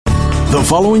The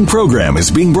following program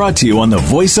is being brought to you on the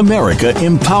Voice America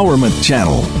Empowerment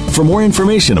Channel. For more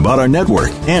information about our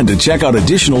network and to check out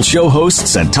additional show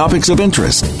hosts and topics of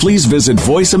interest, please visit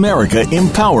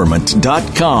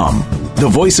voiceamericaempowerment.com. The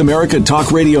Voice America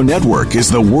Talk Radio Network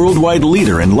is the worldwide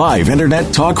leader in live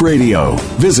Internet talk radio.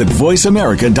 Visit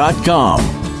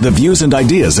voiceamerica.com. The views and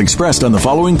ideas expressed on the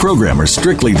following program are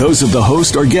strictly those of the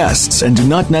host or guests and do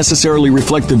not necessarily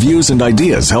reflect the views and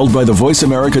ideas held by the Voice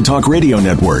America Talk Radio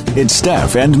Network, its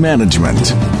staff, and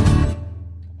management.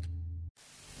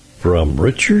 From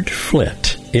Richard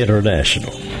Flint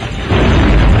International.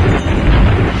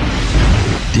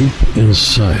 Deep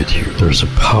inside you, there's a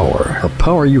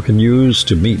power you can use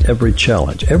to meet every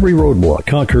challenge, every roadblock,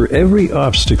 conquer every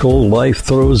obstacle life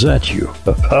throws at you.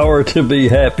 A power to be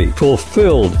happy,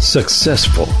 fulfilled,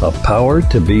 successful. A power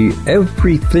to be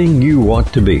everything you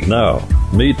want to be. Now,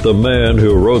 meet the man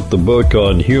who wrote the book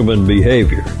on human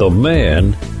behavior. The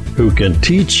man who can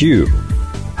teach you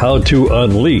how to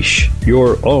unleash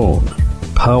your own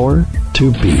power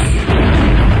to be.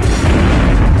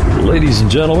 Ladies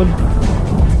and gentlemen,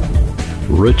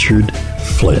 Richard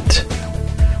Flint.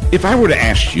 If I were to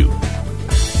ask you,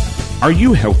 are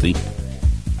you healthy?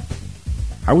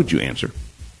 How would you answer?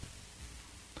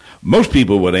 Most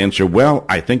people would answer, well,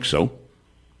 I think so.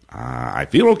 I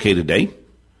feel okay today.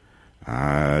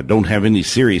 I don't have any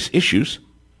serious issues.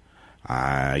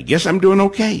 I guess I'm doing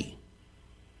okay.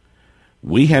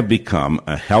 We have become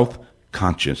a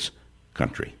health-conscious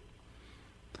country.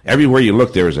 Everywhere you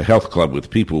look, there is a health club with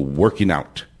people working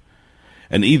out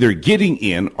and either getting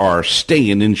in or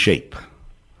staying in shape.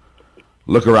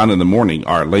 Look around in the morning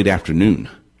or late afternoon,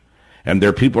 and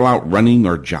there are people out running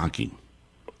or jogging.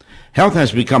 Health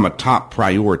has become a top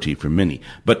priority for many,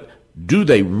 but do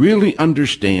they really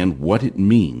understand what it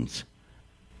means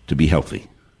to be healthy?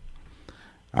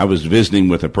 I was visiting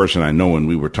with a person I know, and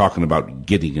we were talking about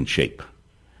getting in shape.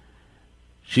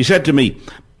 She said to me,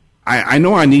 I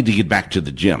know I need to get back to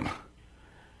the gym,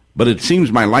 but it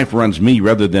seems my life runs me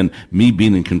rather than me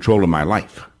being in control of my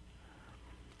life.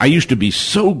 I used to be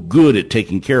so good at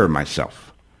taking care of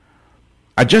myself.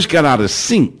 I just got out of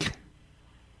sync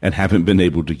and haven't been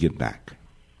able to get back.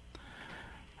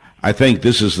 I think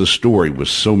this is the story with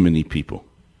so many people.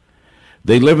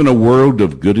 They live in a world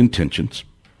of good intentions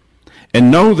and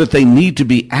know that they need to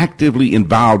be actively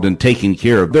involved in taking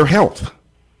care of their health.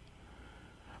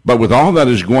 But with all that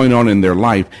is going on in their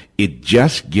life, it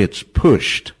just gets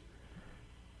pushed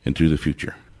into the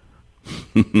future.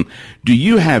 Do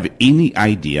you have any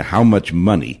idea how much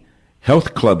money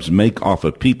health clubs make off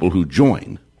of people who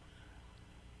join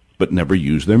but never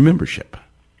use their membership?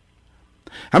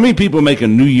 How many people make a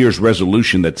New Year's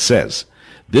resolution that says,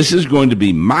 this is going to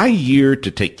be my year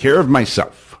to take care of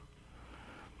myself?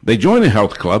 They join a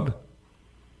health club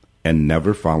and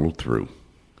never follow through.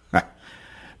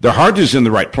 Their heart is in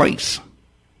the right place.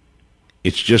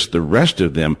 It's just the rest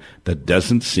of them that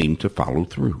doesn't seem to follow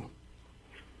through.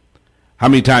 How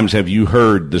many times have you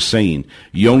heard the saying,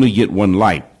 you only get one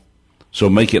life, so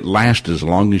make it last as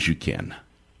long as you can?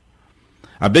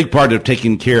 A big part of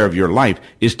taking care of your life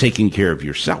is taking care of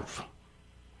yourself.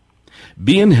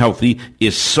 Being healthy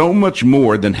is so much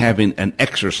more than having an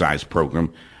exercise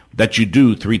program that you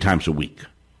do 3 times a week.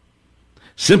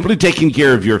 Simply taking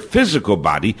care of your physical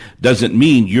body doesn't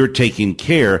mean you're taking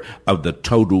care of the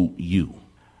total you.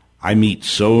 I meet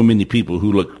so many people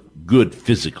who look good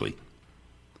physically,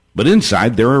 but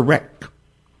inside they're a wreck.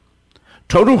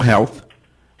 Total health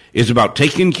is about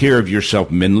taking care of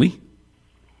yourself mentally,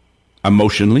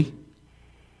 emotionally,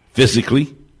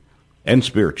 physically, and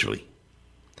spiritually.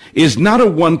 It is not a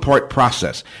one-part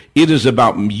process. It is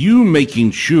about you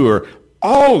making sure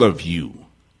all of you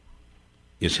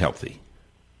is healthy.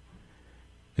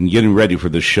 And getting ready for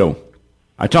this show,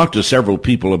 I talked to several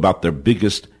people about their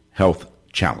biggest health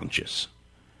challenges,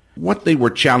 what they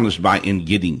were challenged by in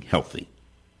getting healthy.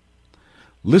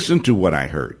 Listen to what I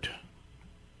heard.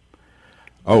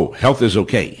 Oh, health is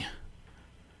okay.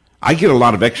 I get a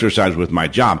lot of exercise with my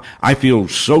job. I feel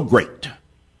so great.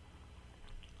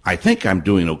 I think I'm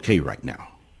doing okay right now.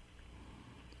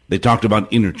 They talked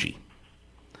about energy.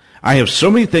 I have so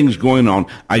many things going on,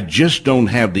 I just don't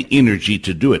have the energy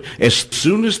to do it. As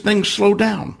soon as things slow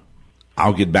down,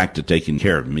 I'll get back to taking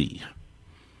care of me.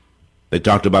 They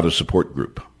talked about a support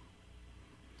group.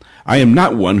 I am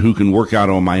not one who can work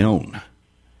out on my own,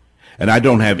 and I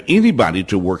don't have anybody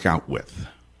to work out with.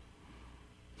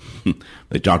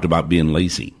 They talked about being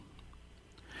lazy.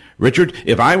 Richard,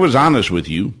 if I was honest with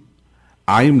you,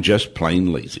 I am just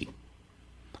plain lazy.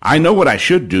 I know what I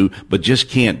should do, but just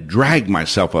can't drag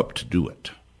myself up to do it.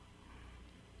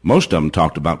 Most of them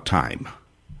talked about time.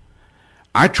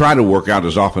 I try to work out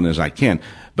as often as I can,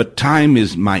 but time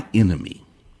is my enemy.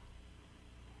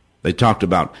 They talked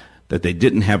about that they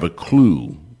didn't have a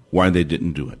clue why they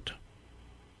didn't do it.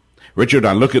 Richard,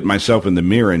 I look at myself in the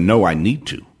mirror and know I need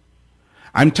to.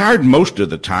 I'm tired most of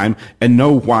the time and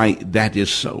know why that is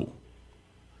so.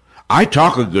 I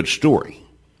talk a good story,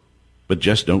 but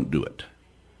just don't do it.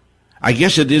 I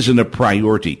guess it isn't a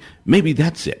priority. Maybe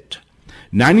that's it.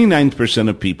 99%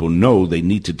 of people know they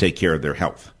need to take care of their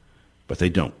health, but they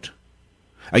don't.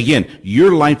 Again,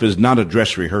 your life is not a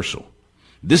dress rehearsal.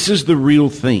 This is the real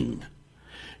thing.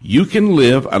 You can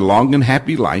live a long and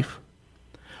happy life,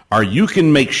 or you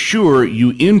can make sure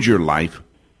you end your life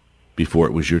before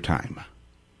it was your time.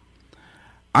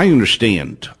 I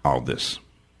understand all this.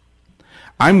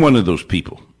 I'm one of those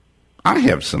people. I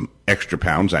have some extra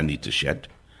pounds I need to shed.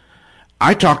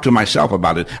 I talk to myself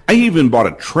about it. I even bought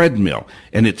a treadmill,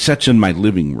 and it sits in my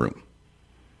living room.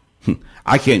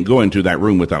 I can't go into that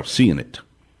room without seeing it.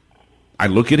 I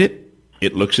look at it,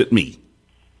 it looks at me.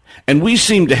 And we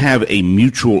seem to have a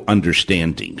mutual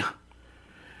understanding.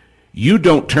 You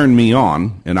don't turn me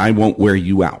on, and I won't wear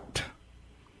you out.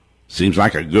 Seems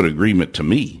like a good agreement to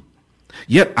me.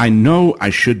 Yet I know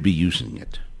I should be using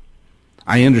it.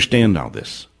 I understand all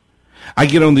this. I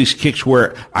get on these kicks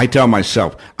where I tell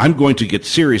myself, I'm going to get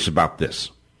serious about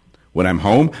this. When I'm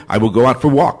home, I will go out for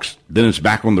walks. Then it's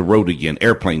back on the road again,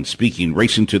 airplane, speaking,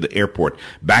 racing to the airport,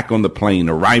 back on the plane,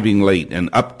 arriving late and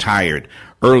up tired,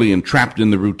 early and trapped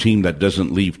in the routine that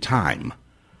doesn't leave time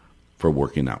for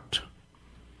working out.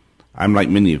 I'm like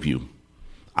many of you.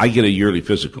 I get a yearly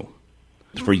physical.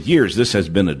 For years, this has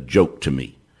been a joke to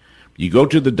me. You go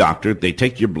to the doctor, they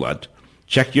take your blood,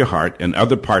 check your heart and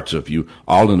other parts of you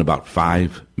all in about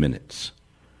 5 minutes.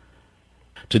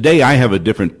 Today I have a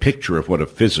different picture of what a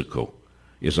physical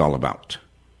is all about.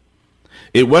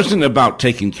 It wasn't about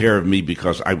taking care of me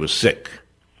because I was sick.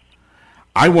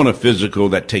 I want a physical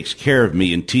that takes care of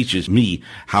me and teaches me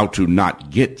how to not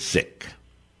get sick.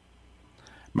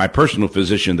 My personal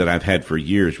physician that I've had for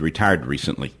years retired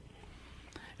recently,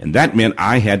 and that meant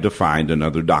I had to find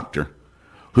another doctor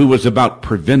who was about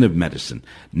preventive medicine,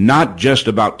 not just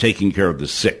about taking care of the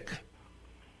sick.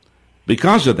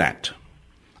 Because of that,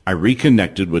 I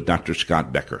reconnected with Dr.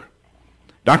 Scott Becker.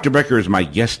 Dr. Becker is my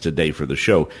guest today for the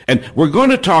show, and we're going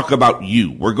to talk about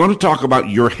you. We're going to talk about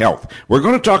your health. We're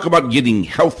going to talk about getting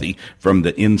healthy from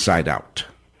the inside out.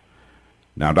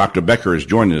 Now, Dr. Becker is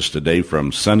joining us today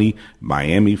from sunny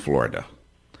Miami, Florida.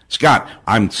 Scott,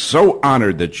 I'm so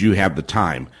honored that you have the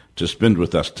time to spend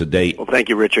with us today. Well, thank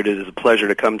you, Richard. It is a pleasure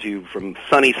to come to you from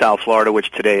sunny South Florida,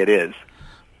 which today it is.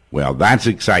 Well, that's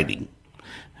exciting.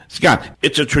 Scott,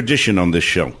 it's a tradition on this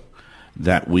show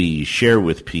that we share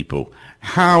with people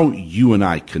how you and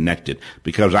I connected,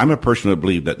 because I'm a person that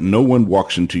believes that no one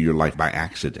walks into your life by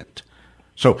accident.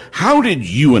 So how did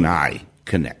you and I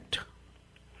connect?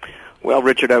 Well,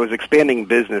 Richard, I was expanding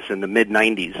business in the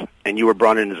mid-'90s, and you were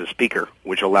brought in as a speaker,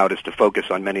 which allowed us to focus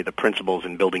on many of the principles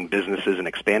in building businesses and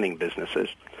expanding businesses.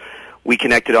 We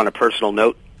connected on a personal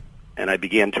note, and I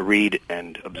began to read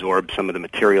and absorb some of the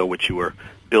material which you were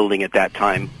building at that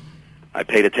time. I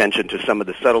paid attention to some of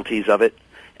the subtleties of it,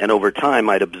 and over time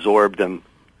I'd absorbed them,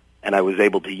 and I was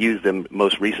able to use them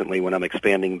most recently when I'm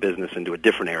expanding business into a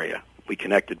different area. We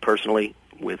connected personally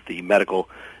with the medical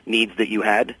needs that you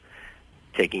had,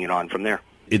 taking it on from there.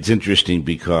 It's interesting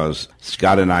because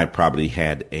Scott and I probably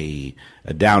had a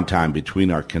downtime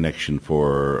between our connection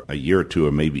for a year or two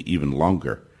or maybe even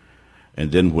longer.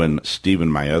 And then when Stephen,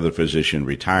 my other physician,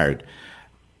 retired,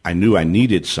 I knew I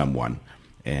needed someone.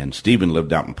 And Stephen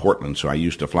lived out in Portland, so I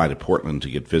used to fly to Portland to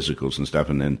get physicals and stuff,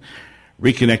 and then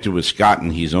reconnected with Scott,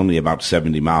 and he's only about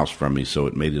 70 miles from me, so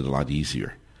it made it a lot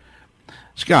easier.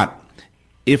 Scott,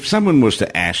 if someone was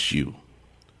to ask you,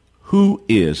 who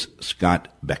is Scott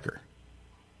Becker?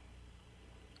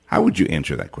 How would you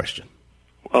answer that question?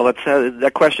 Well,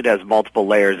 that question has multiple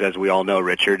layers, as we all know,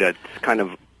 Richard. It's kind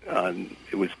of,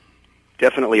 it was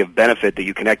definitely of benefit that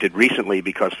you connected recently,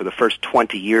 because for the first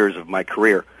 20 years of my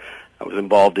career, I was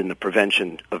involved in the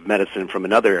prevention of medicine from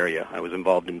another area. I was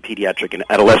involved in pediatric and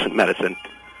adolescent medicine,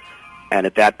 and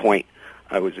at that point,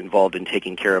 I was involved in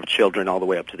taking care of children all the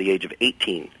way up to the age of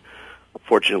 18.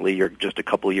 Fortunately, you're just a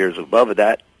couple of years above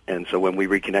that, and so when we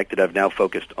reconnected, I've now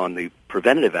focused on the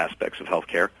preventative aspects of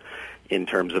healthcare in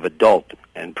terms of adult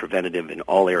and preventative in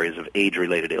all areas of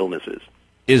age-related illnesses.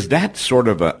 Is that sort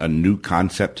of a new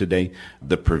concept today,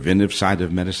 the preventive side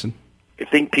of medicine? I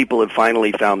think people have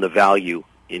finally found the value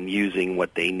in using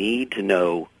what they need to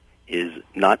know is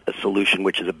not a solution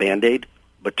which is a Band-Aid,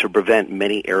 but to prevent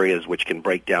many areas which can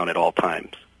break down at all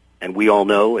times. And we all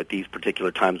know at these particular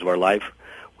times of our life,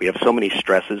 We have so many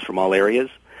stresses from all areas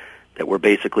that we're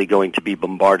basically going to be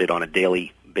bombarded on a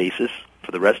daily basis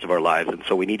for the rest of our lives, and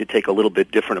so we need to take a little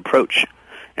bit different approach.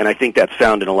 And I think that's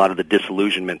found in a lot of the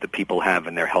disillusionment that people have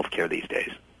in their health care these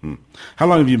days. How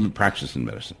long have you been practicing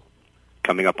medicine?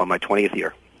 Coming up on my 20th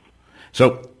year.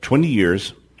 So 20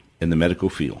 years in the medical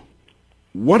field.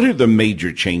 What are the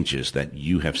major changes that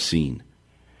you have seen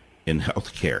in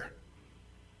health care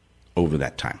over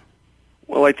that time?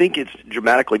 Well, I think it's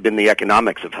dramatically been the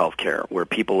economics of healthcare, where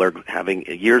people are having,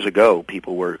 years ago,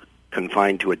 people were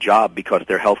confined to a job because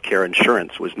their healthcare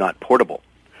insurance was not portable.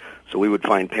 So we would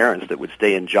find parents that would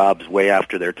stay in jobs way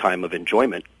after their time of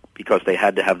enjoyment because they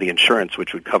had to have the insurance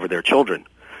which would cover their children,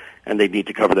 and they'd need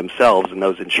to cover themselves, and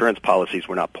those insurance policies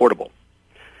were not portable.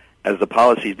 As the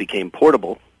policies became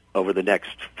portable over the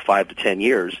next 5 to 10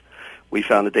 years, we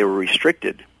found that they were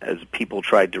restricted as people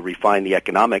tried to refine the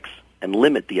economics and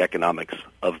limit the economics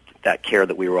of that care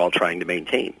that we were all trying to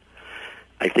maintain.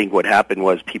 I think what happened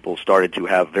was people started to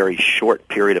have very short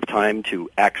period of time to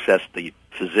access the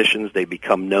physicians they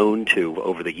become known to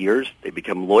over the years, they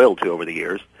become loyal to over the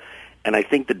years, and I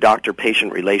think the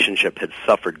doctor-patient relationship has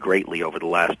suffered greatly over the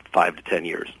last 5 to 10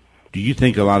 years. Do you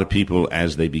think a lot of people,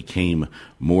 as they became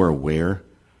more aware,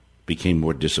 became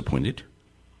more disappointed?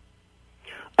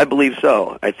 I believe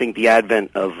so. I think the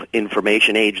advent of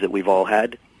information age that we've all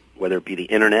had, whether it be the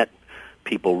internet,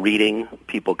 people reading,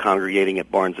 people congregating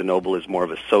at Barnes & Noble is more of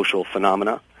a social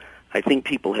phenomena. I think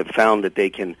people have found that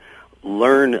they can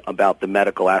learn about the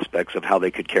medical aspects of how they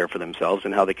could care for themselves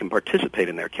and how they can participate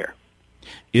in their care.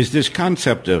 Is this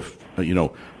concept of,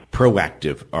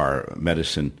 proactive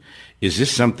medicine, is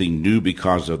this something new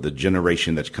because of the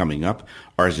generation that's coming up,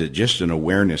 or is it just an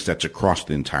awareness that's across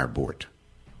the entire board?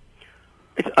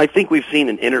 I think we've seen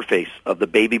an interface of the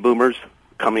baby boomers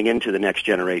coming into the next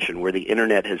generation where the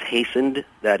internet has hastened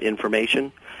that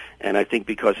information, and I think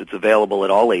because it's available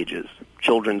at all ages,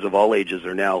 children of all ages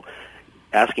are now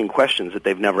asking questions that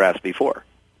they've never asked before.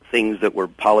 Things that were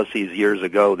policies years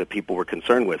ago that people were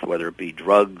concerned with, whether it be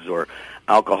drugs or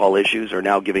alcohol issues, are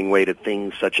now giving way to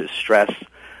things such as stress,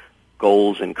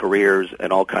 goals and careers,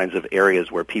 and all kinds of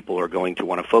areas where people are going to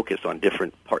want to focus on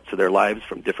different parts of their lives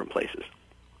from different places.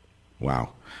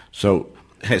 Wow. So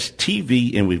has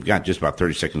TV, and we've got just about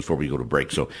 30 seconds before we go to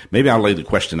break, so maybe I'll lay the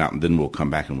question out and then we'll come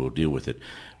back and we'll deal with it.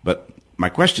 But my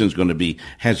question is going to be,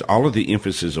 has all of the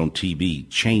emphasis on TV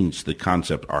changed the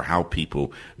concept or how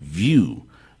people view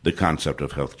the concept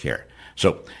of health care?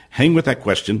 So hang with that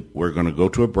question. We're going to go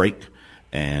to a break,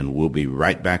 and we'll be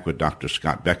right back with Dr.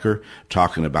 Scott Becker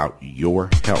talking about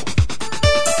your health.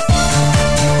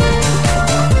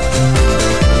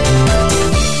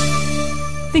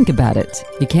 Think about it.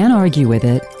 You can't argue with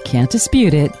it, can't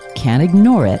dispute it, can't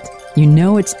ignore it. You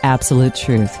know it's absolute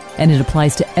truth, and it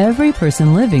applies to every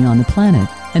person living on the planet.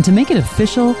 And to make it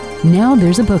official, now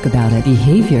there's a book about it.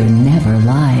 Behavior Never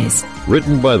Lies.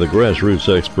 Written by the grassroots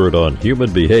expert on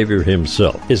human behavior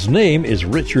himself. His name is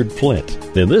Richard Flint.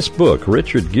 In this book,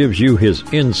 Richard gives you his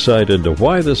insight into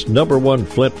why this #1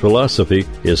 Flint philosophy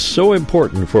is so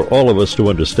important for all of us to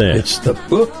understand. It's the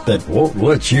book that won't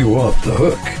let you off the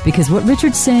hook. Because what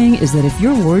Richard's saying is that if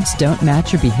your words don't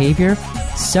match your behavior,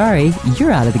 sorry,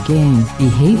 you're out of the game.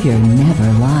 Behavior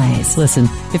never lies. Listen,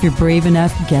 if you're brave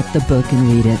enough, get the book and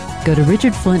read it. Go to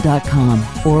richardflint.com,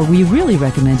 or we really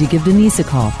recommend you give Denise a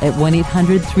call at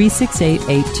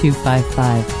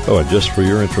 1-800-368-8255. Oh, and just for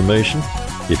your information,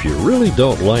 if you really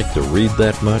don't like to read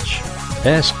that much,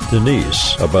 ask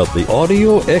Denise about the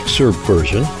audio excerpt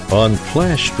version on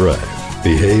flash drive.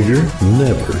 Behavior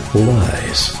never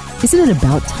lies. Isn't it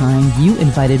about time you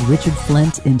invited Richard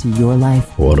Flint into your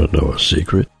life? Want to know a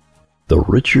secret? The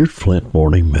Richard Flint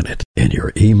Morning Minute in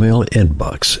your email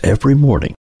inbox every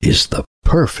morning is the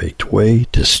perfect way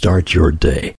to start your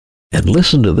day. And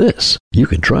listen to this. You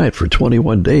can try it for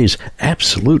 21 days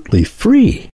absolutely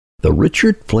free. The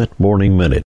Richard Flint Morning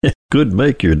Minute could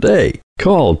make your day.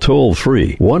 Call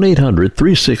toll-free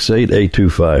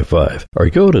 1-800-368-8255 or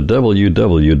go to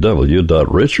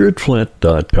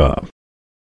www.richardflint.com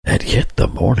and get the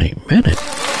Morning Minute.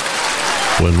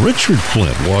 When Richard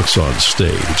Flint walks on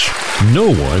stage, no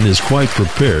one is quite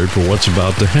prepared for what's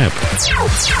about to happen.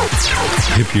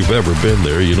 If you've ever been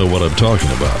there, you know what I'm talking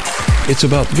about. It's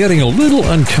about getting a little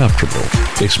uncomfortable,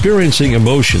 experiencing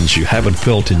emotions you haven't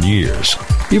felt in years,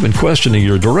 even questioning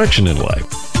your direction in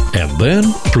life. And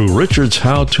then, through Richard's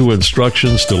how-to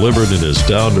instructions delivered in his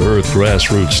down-to-earth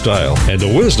grassroots style and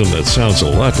a wisdom that sounds a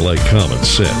lot like common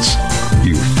sense,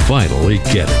 you finally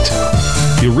get it.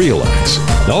 You realize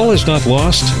all is not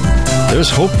lost. There's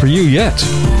hope for you yet.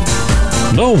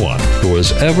 No one who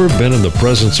has ever been in the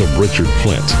presence of Richard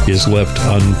Flint is left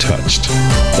untouched.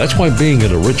 That's why being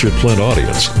in a Richard Flint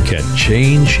audience can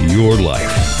change your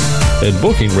life. And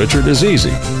booking Richard is easy.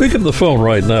 Pick up the phone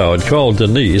right now and call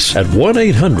Denise at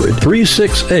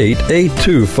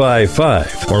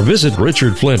 1-800-368-8255 or visit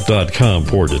richardflint.com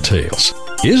for details.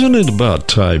 Isn't it about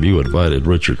time you invited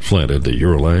Richard Flint into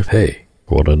your life? Hey,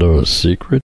 want to know a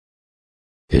secret?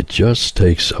 It just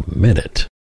takes a minute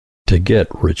to get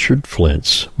Richard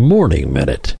Flint's Morning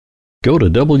Minute. Go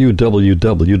to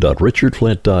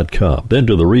www.richardflint.com, then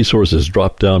to the Resources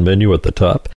drop-down menu at the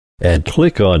top, and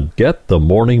click on Get the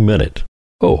Morning Minute.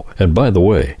 Oh, and by the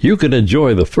way, you can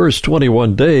enjoy the first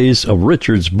 21 days of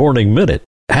Richard's Morning Minute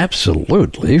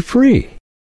absolutely free.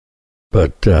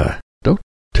 But don't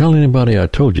tell anybody I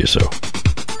told you so.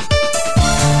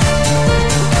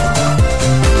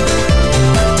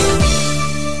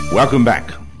 Welcome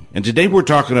back. And today we're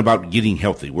talking about getting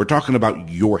healthy. We're talking about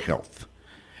your health.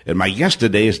 And my guest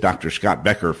today is Dr. Scott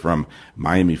Becker from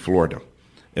Miami, Florida.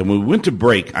 And when we went to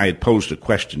break, I had posed a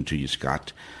question to you,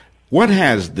 Scott. What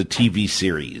has the TV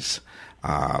series,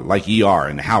 like ER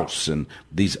and House and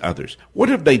these others, what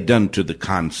have they done to the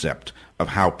concept of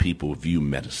how people view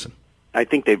medicine? I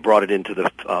think they've brought it into the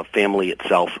family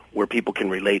itself, where people can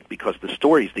relate, because the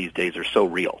stories these days are so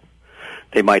real.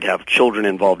 They might have children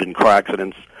involved in car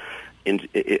accidents,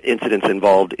 incidents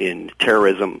involved in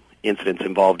terrorism, incidents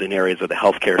involved in areas of the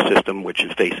healthcare system, which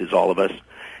faces all of us.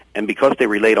 And because they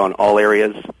relate on all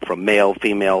areas, from male,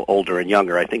 female, older, and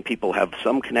younger, I think people have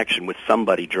some connection with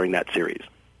somebody during that series.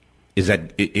 Is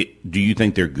that? Do you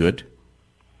think they're good?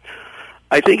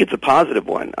 I think it's a positive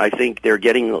one. I think they're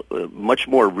getting much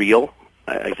more real.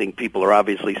 I think people are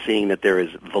obviously seeing that there is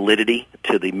validity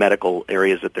to the medical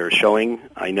areas that they're showing.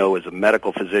 I know as a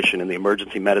medical physician in the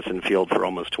emergency medicine field for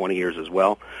almost 20 years as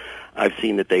well, I've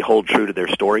seen that they hold true to their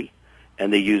story,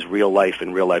 and they use real life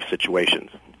in real-life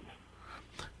situations.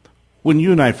 When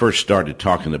you and I first started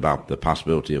talking about the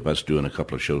possibility of us doing a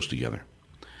couple of shows together,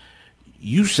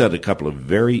 you said a couple of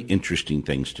very interesting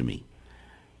things to me,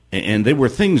 and they were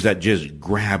things that just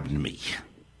grabbed me.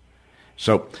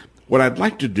 So what I'd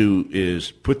like to do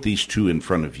is put these two in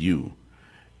front of you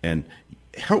and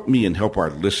help me and help our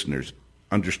listeners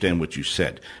understand what you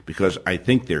said, because I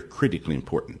think they're critically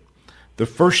important. The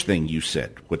first thing you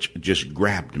said, which just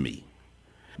grabbed me,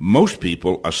 most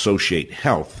people associate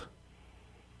health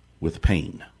with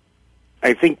pain.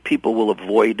 I think people will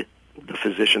avoid the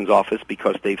physician's office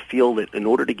because they feel that in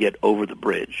order to get over the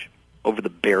bridge, over the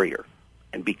barrier,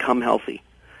 and become healthy,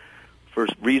 for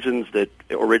reasons that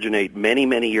originate many,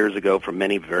 many years ago from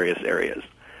many various areas,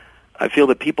 I feel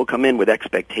that people come in with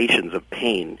expectations of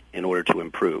pain in order to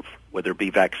improve, whether it be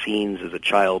vaccines as a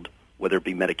child, whether it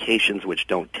be medications which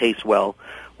don't taste well,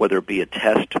 whether it be a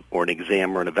test or an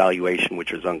exam or an evaluation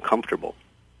which is uncomfortable,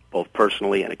 both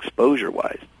personally and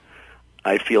exposure-wise.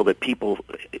 I feel that people,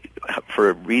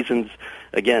 for reasons,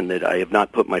 again, that I have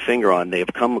not put my finger on, they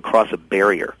have come across a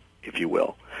barrier, if you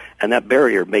will. And that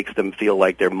barrier makes them feel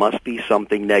like there must be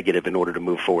something negative in order to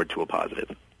move forward to a positive.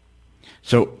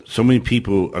 So many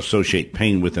people associate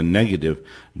pain with a negative,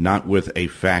 not with a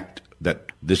fact that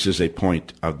this is a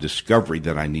point of discovery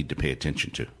that I need to pay attention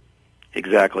to.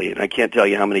 Exactly. And I can't tell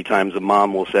you how many times a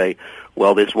mom will say,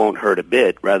 well, this won't hurt a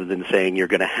bit, rather than saying you're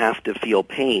going to have to feel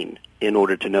pain in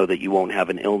order to know that you won't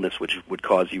have an illness which would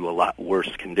cause you a lot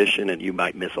worse condition, and you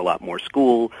might miss a lot more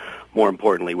school, more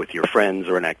importantly with your friends,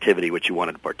 or an activity which you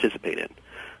wanted to participate in.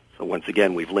 So once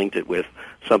again, we've linked it with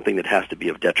something that has to be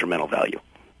of detrimental value.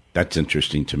 That's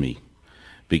interesting to me,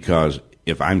 because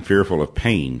if I'm fearful of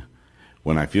pain,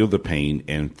 when I feel the pain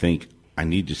and think I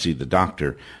need to see the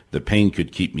doctor, the pain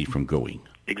could keep me from going.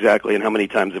 Exactly, and how many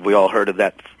times have we all heard of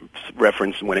that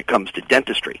reference when it comes to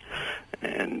dentistry?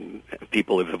 And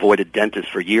people have avoided dentists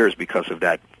for years because of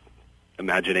that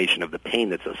imagination of the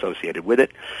pain that's associated with it.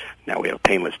 Now we have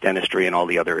painless dentistry and all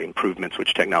the other improvements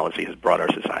which technology has brought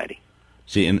our society.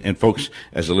 See, and folks,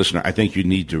 as a listener, I think you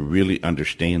need to really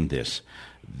understand this,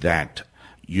 that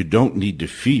you don't need to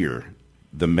fear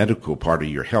the medical part of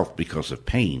your health because of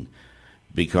pain,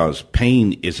 because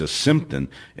pain is a symptom,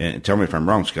 and tell me if I'm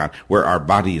wrong, Scott, where our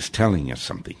body is telling us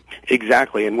something.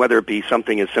 Exactly, and whether it be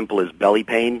something as simple as belly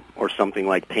pain or something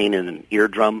like pain in an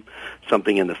eardrum,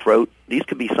 something in the throat, these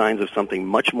could be signs of something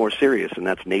much more serious, and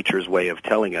that's nature's way of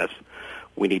telling us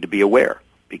we need to be aware,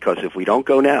 because if we don't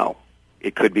go now,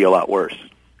 it could be a lot worse.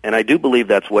 And I do believe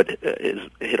that's what has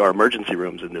hit our emergency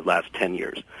rooms in the last 10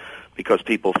 years, because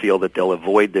people feel that they'll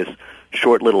avoid this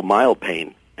short little mild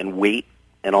pain and wait,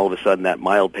 and all of a sudden that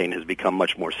mild pain has become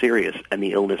much more serious, and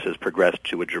the illness has progressed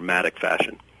to a dramatic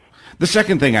fashion. The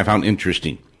second thing I found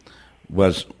interesting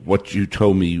was what you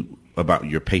told me about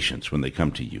your patients when they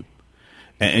come to you.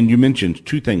 And you mentioned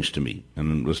two things to me,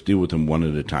 and let's deal with them one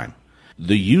at a time.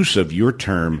 The use of your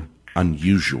term,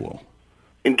 unusual.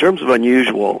 In terms of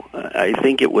unusual, I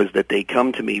think it was that they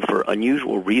come to me for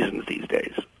unusual reasons these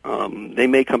days. They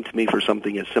may come to me for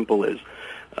something as simple as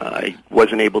I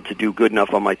wasn't able to do good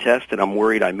enough on my test, and I'm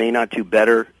worried I may not do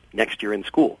better next year in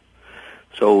school.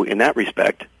 So in that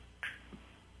respect,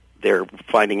 they're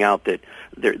finding out that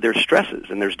there's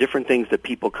stresses, and there's different things that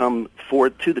people come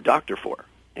to the doctor for.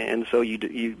 And so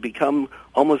you become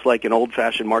almost like an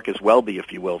old-fashioned Marcus Welby,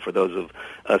 if you will, for those of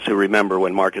us who remember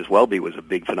when Marcus Welby was a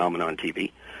big phenomenon on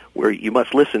TV, where you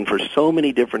must listen for so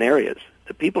many different areas.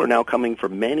 The people are now coming for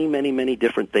many, many, many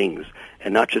different things,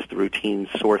 and not just the routine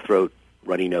sore throat,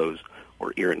 runny nose,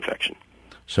 or ear infection.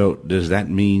 So does that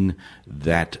mean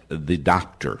that the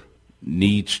doctor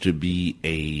needs to be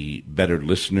a better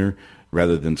listener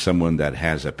rather than someone that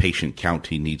has a patient count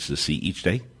he needs to see each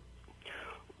day?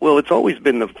 Well, it's always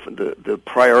been the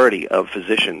priority of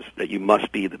physicians that you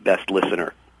must be the best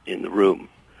listener in the room.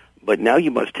 But now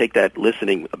you must take that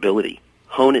listening ability,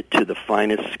 hone it to the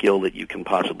finest skill that you can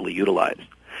possibly utilize.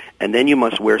 And then you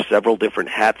must wear several different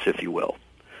hats, if you will,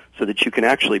 so that you can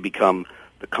actually become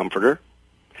the comforter,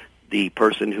 the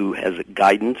person who has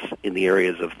guidance in the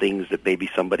areas of things that maybe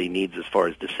somebody needs as far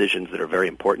as decisions that are very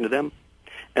important to them,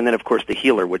 and then, of course, the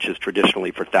healer, which has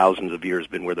traditionally for thousands of years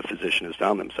been where the physician has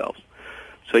found themselves.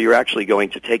 So you're actually going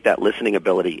to take that listening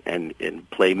ability and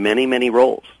play many, many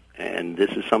roles. And this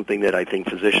is something that I think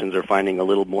physicians are finding a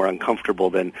little more uncomfortable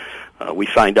than we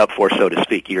signed up for, so to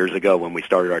speak, years ago when we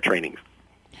started our trainings.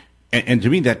 And to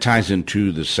me, that ties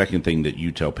into the second thing that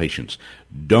you tell patients.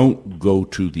 Don't go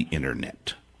to the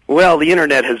Internet. Well, the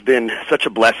Internet has been such a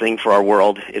blessing for our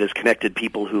world. It has connected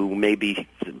people who may be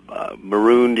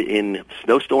marooned in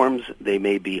snowstorms. They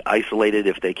may be isolated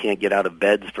if they can't get out of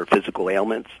beds for physical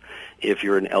ailments. If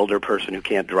you're an elder person who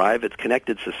can't drive, it's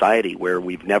connected society where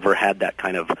we've never had that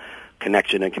kind of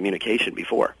connection and communication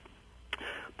before.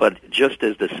 But just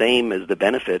as the same as the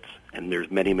benefits, and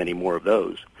there's many, many more of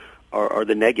those, are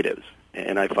the negatives.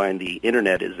 And I find the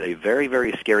Internet is a very,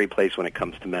 very scary place when it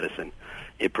comes to medicine.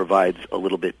 It provides a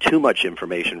little bit too much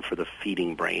information for the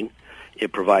feeding brain.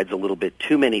 It provides a little bit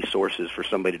too many sources for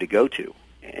somebody to go to.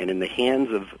 And in the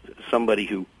hands of somebody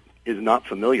who is not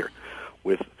familiar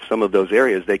with some of those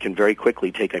areas, they can very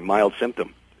quickly take a mild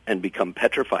symptom and become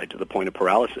petrified to the point of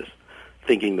paralysis,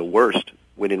 thinking the worst,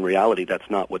 when in reality that's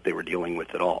not what they were dealing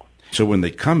with at all. So when they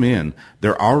come in,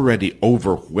 they're already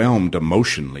overwhelmed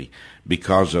emotionally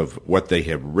because of what they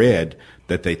have read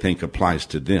that they think applies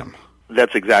to them.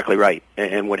 That's exactly right.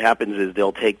 And what happens is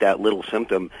they'll take that little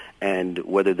symptom, and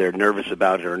whether they're nervous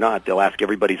about it or not, they'll ask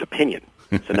everybody's opinion.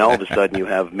 So now all of a sudden you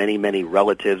have many, many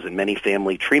relatives and many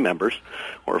family tree members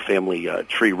or family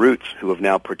tree roots who have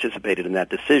now participated in that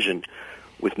decision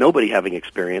with nobody having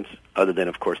experience other than,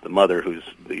 of course, the mother, who's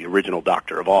the original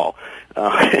doctor of all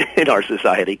in our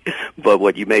society. But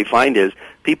what you may find is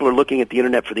people are looking at the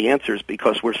Internet for the answers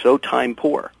because we're so time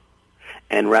poor.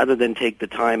 And rather than take the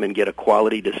time and get a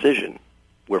quality decision,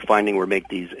 we're finding we make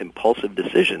these impulsive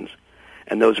decisions,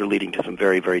 and those are leading to some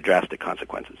very, very drastic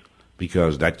consequences.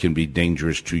 Because that can be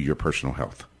dangerous to your personal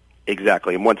health.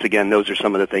 Exactly. And once again, those are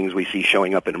some of the things we see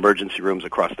showing up in emergency rooms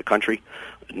across the country,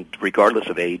 regardless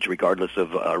of age, regardless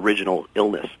of original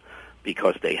illness,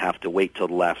 because they have to wait till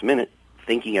the last minute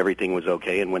thinking everything was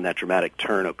okay, and when that dramatic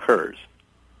turn occurs,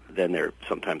 then they're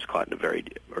sometimes caught in a very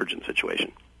urgent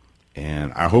situation.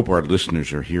 And I hope our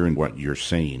listeners are hearing what you're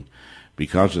saying,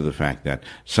 because of the fact that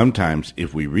sometimes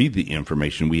if we read the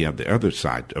information, we have the other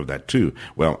side of that too.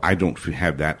 Well, I don't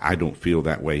have that. I don't feel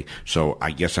that way. So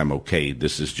I guess I'm okay.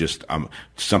 This is just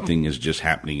something is just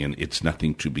happening, and it's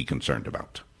nothing to be concerned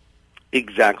about.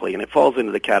 Exactly. And it falls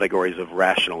into the categories of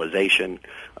rationalization,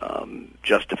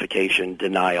 justification,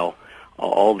 denial,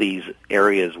 all these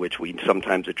areas which we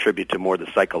sometimes attribute to more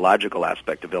the psychological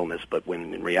aspect of illness, but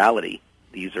when in reality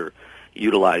these are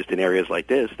utilized in areas like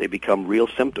this, they become real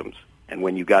symptoms. And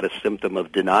when you got a symptom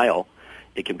of denial,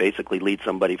 it can basically lead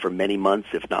somebody for many months,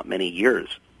 if not many years,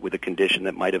 with a condition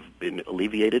that might have been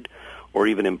alleviated or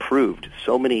even improved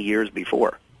so many years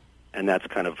before. And that's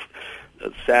kind of a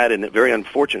sad and a very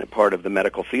unfortunate part of the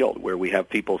medical field, where we have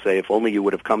people say, if only you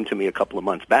would have come to me a couple of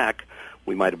months back,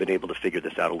 we might have been able to figure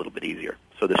this out a little bit easier.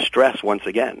 So the stress, once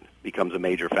again, becomes a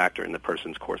major factor in the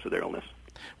person's course of their illness.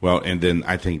 Well, and then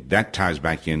I think that ties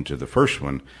back into the first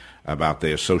one about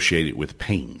they associate it with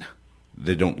pain.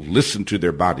 They don't listen to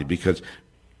their body, because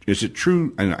is it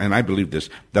true, and I believe this,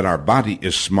 that our body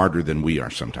is smarter than we are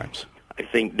sometimes? I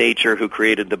think nature, who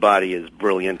created the body, is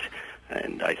brilliant,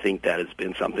 and I think that has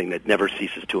been something that never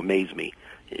ceases to amaze me,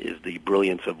 is the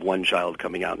brilliance of one child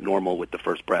coming out normal with the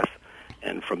first breath,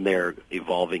 and from there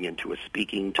evolving into a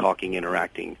speaking, talking,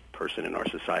 interacting person in our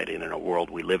society and in our world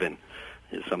we live in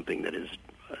is something that has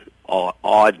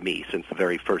awed me since the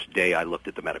very first day I looked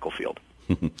at the medical field.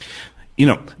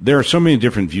 There are so many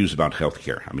different views about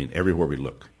healthcare. I mean, everywhere we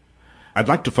look. I'd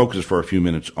like to focus for a few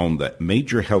minutes on the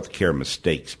major healthcare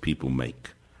mistakes people make.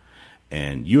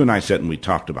 And you and I sat and we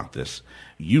talked about this.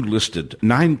 You listed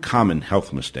 9 common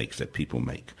health mistakes that people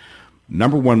make.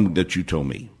 Number one that you told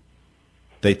me,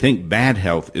 they think bad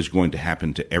health is going to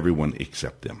happen to everyone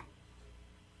except them.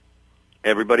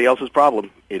 Everybody else's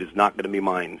problem. It is not going to be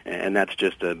mine. And that's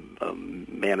just a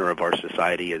manner of our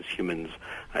society as humans.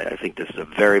 I think this is a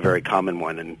very, very common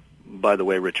one. And by the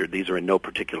way, Richard, these are in no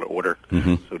particular order.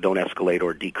 So don't escalate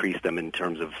or decrease them in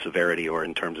terms of severity or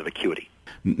in terms of acuity.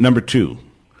 Number 2,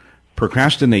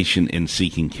 procrastination in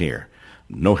seeking care.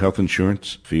 No health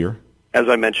insurance, fear. As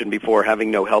I mentioned before,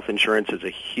 having no health insurance is a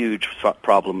huge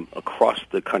problem across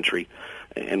the country.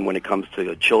 And when it comes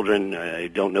to children, I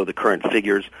don't know the current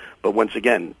figures, but once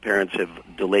again, parents have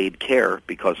delayed care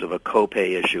because of a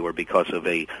copay issue or because of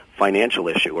a financial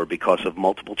issue or because of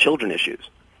multiple children issues.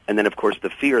 And then, of course, the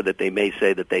fear that they may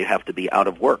say that they have to be out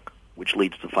of work, which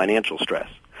leads to financial stress,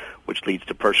 which leads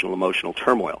to personal emotional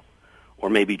turmoil, or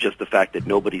maybe just the fact that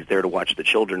nobody's there to watch the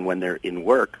children when they're in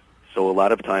work. So a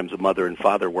lot of times a mother and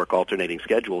father work alternating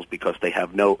schedules because they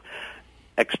have no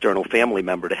external family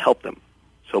member to help them.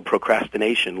 So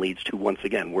procrastination leads to, once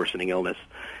again, worsening illness,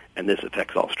 and this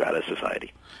affects all strata of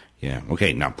society. Yeah.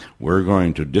 Okay. Now, we're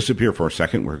going to disappear for a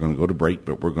second. We're going to go to break,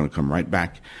 but we're going to come right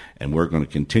back, and we're going to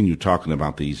continue talking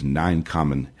about these 9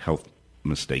 common health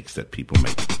mistakes that people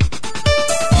make.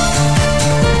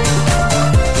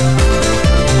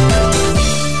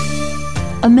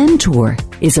 A mentor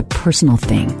is a personal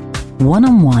thing.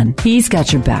 One-on-one, he's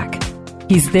got your back.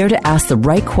 He's there to ask the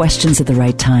right questions at the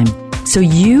right time so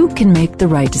you can make the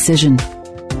right decision.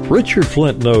 Richard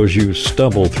Flint knows you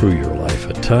stumble through your life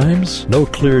at times. No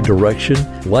clear direction.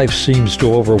 Life seems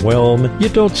to overwhelm. You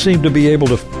don't seem to be able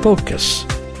to focus.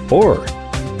 Or,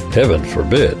 heaven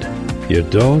forbid, you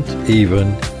don't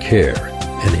even care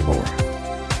anymore.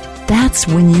 That's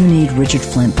when you need Richard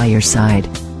Flint by your side.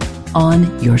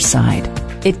 On your side.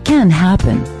 It can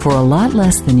happen for a lot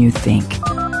less than you think.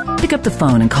 Pick up the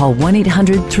phone and call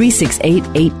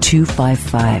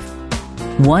 1-800-368-8255.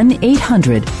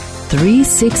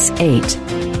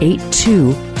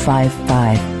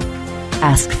 1-800-368-8255.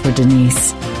 Ask for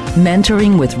Denise.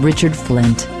 Mentoring with Richard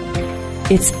Flint.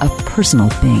 It's a personal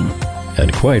thing.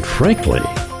 And quite frankly,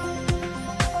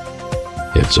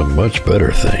 it's a much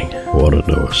better thing. Want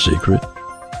to know a secret?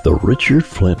 The Richard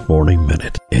Flint Morning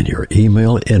Minute in your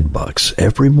email inbox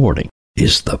every morning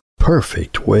is the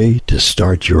perfect way to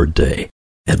start your day.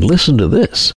 And listen to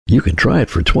this. You can try it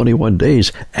for 21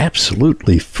 days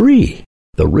absolutely free.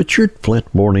 The Richard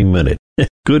Flint Morning Minute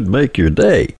could make your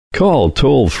day. Call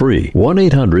toll-free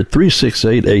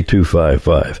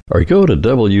 1-800-368-8255 or go to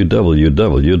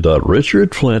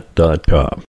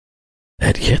www.richardflint.com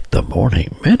and get the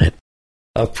Morning Minute.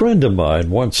 A friend of mine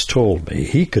once told me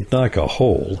he could knock a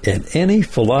hole in any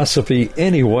philosophy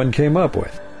anyone came up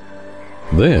with.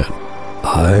 Then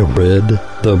I read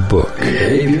the book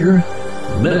Behavior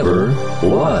Never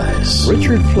Lies.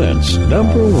 Richard Flint's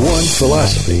 #1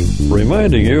 philosophy,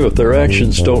 reminding you if their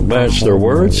actions don't match their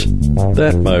words,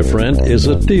 that, my friend, is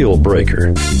a deal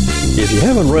breaker. If you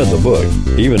haven't read the book,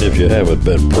 even if you haven't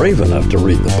been brave enough to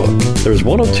read the book, there's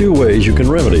one of 2 ways you can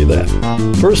remedy that.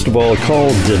 First of all, call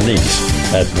Denise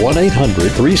at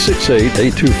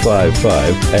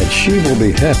 1-800-368-8255, and she will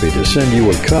be happy to send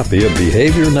you a copy of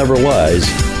Behavior Never Lies,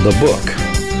 the book.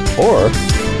 Or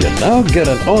you now get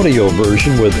an audio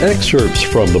version with excerpts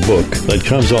from the book that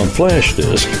comes on flash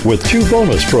disc with 2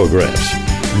 bonus programs,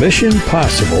 Mission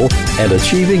Possible and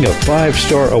Achieving a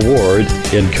 5-Star Award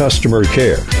in Customer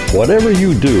Care. Whatever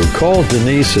you do, call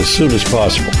Denise as soon as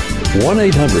possible.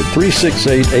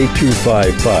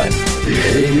 1-800-368-8255.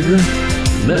 Behavior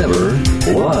Never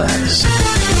Lies.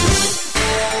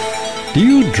 Do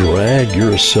you drag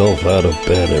yourself out of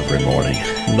bed every morning?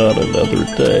 Not another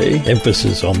day.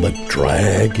 Emphasis on the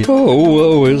drag. Oh,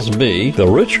 woe is me. The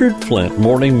Richard Flint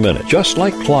Morning Minute, just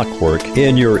like clockwork,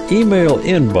 in your email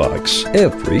inbox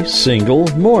every single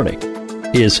morning,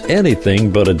 is anything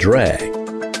but a drag.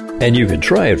 And you can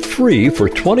try it free for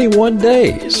 21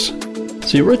 days.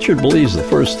 See, Richard believes the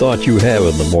first thought you have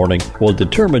in the morning will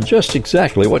determine just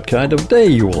exactly what kind of day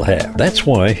you will have. That's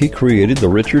why he created the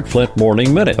Richard Flint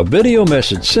Morning Minute, a video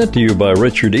message sent to you by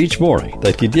Richard each morning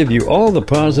that can give you all the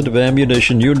positive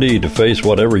ammunition you need to face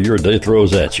whatever your day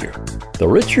throws at you. The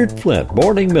Richard Flint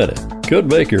Morning Minute could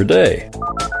make your day.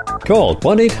 Call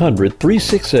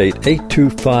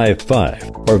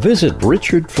 1-800-368-8255 or visit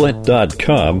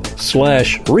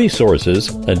richardflint.com/resources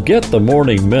and get the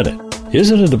Morning Minute.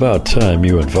 Isn't it about time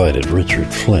you invited Richard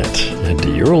Flint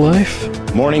into your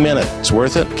life? Morning Minute. It's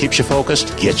worth it. Keeps you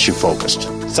focused. Gets you focused.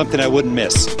 Something I wouldn't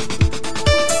miss.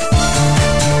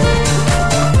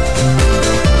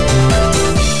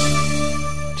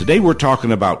 Today we're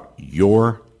talking about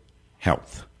your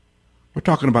health. We're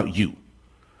talking about you.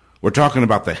 We're talking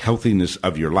about the healthiness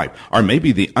of your life, or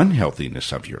maybe the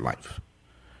unhealthiness of your life.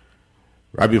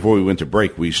 Right before we went to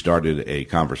break, we started a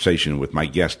conversation with my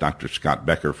guest, Dr. Scott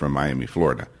Becker from Miami,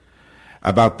 Florida,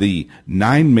 about the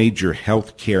 9 major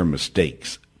health care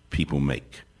mistakes people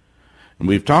make. And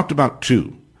we've talked about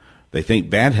 2. They think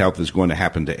bad health is going to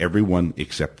happen to everyone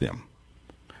except them.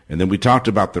 And then we talked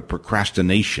about the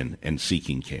procrastination and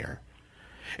seeking care.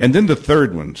 And then the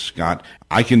third one, Scott,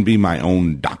 I can be my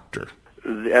own doctor.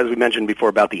 As we mentioned before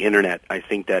about the Internet, I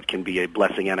think that can be a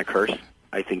blessing and a curse.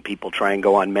 I think people try and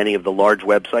go on many of the large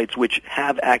websites which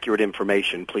have accurate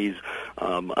information. Please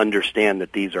understand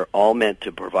that these are all meant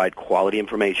to provide quality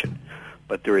information.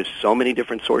 But there is so many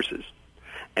different sources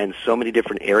and so many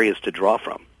different areas to draw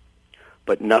from.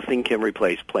 But nothing can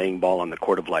replace playing ball on the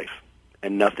court of life.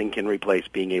 And nothing can replace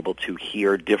being able to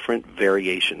hear different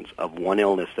variations of one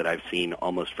illness that I've seen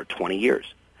almost for 20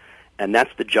 years. And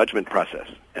that's the judgment process.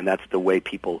 And that's the way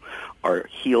people are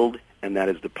healed, and that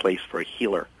is the place for a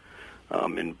healer.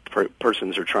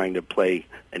 Persons are trying to play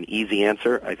an easy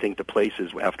answer. I think the place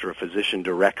is after a physician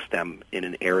directs them in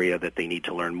an area that they need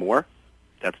to learn more.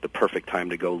 That's the perfect time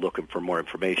to go looking for more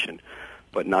information,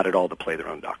 but not at all to play their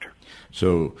own doctor.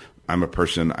 So I'm a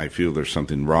person, I feel there's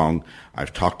something wrong.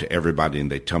 I've talked to everybody and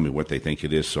they tell me what they think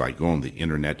it is. So I go on the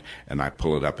Internet and I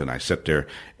pull it up and I sit there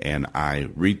and I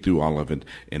read through all of it.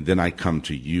 And then I come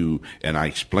to you and I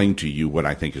explain to you what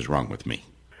I think is wrong with me.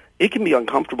 It can be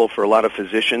uncomfortable for a lot of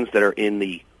physicians that are in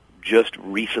the just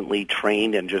recently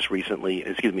trained and just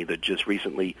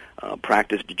recently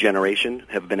practiced generation,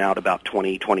 have been out about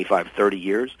 20, 25, 30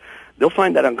 years. They'll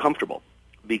find that uncomfortable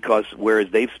because whereas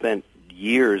they've spent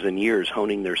years and years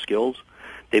honing their skills,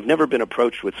 they've never been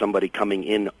approached with somebody coming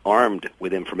in armed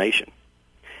with information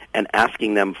and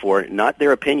asking them for not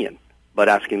their opinion, but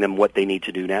asking them what they need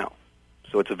to do now.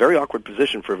 So it's a very awkward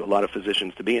position for a lot of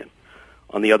physicians to be in.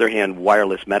 On the other hand,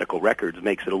 wireless medical records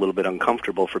makes it a little bit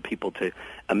uncomfortable for people to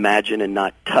imagine and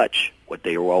not touch what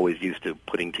they were always used to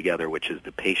putting together, which is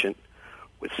the patient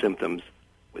with symptoms,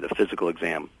 with a physical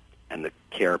exam, and the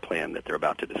care plan that they're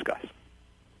about to discuss.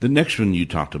 The next one you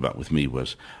talked about with me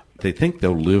was they think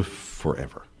they'll live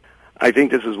forever. I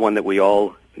think this is one that we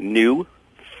all knew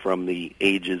from the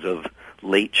ages of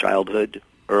late childhood,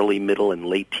 early, middle, and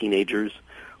late teenagers,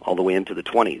 all the way into the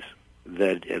 20s,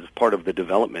 that as part of the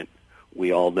development,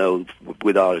 we all know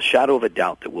without a shadow of a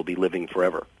doubt that we'll be living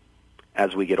forever.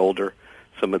 As we get older,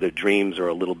 some of the dreams are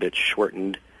a little bit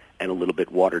shortened and a little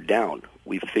bit watered down.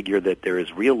 We figure that there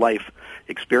is real-life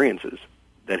experiences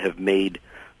that have made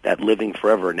that living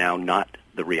forever now not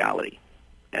the reality.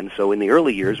 And so in the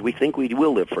early years, we think we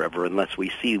will live forever unless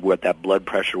we see what that blood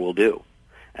pressure will do,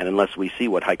 and unless we see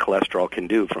what high cholesterol can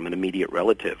do from an immediate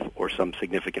relative or some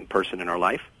significant person in our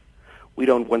life. We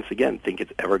don't, once again, think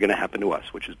it's ever going to happen to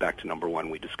us, which is back to number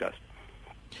one we discussed.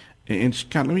 And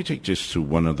Scott, let me take this to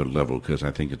one other level because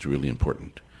I think it's really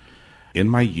important. In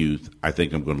my youth, I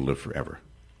think I'm going to live forever.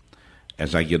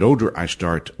 As I get older, I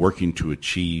start working to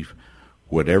achieve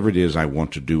whatever it is I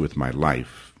want to do with my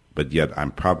life, but yet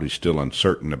I'm probably still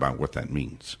uncertain about what that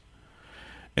means.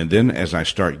 And then as I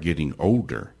start getting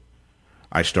older,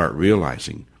 I start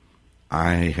realizing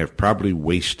I have probably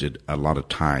wasted a lot of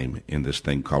time in this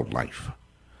thing called life.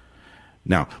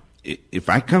 Now, if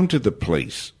I come to the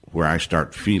place where I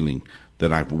start feeling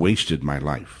that I've wasted my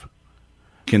life,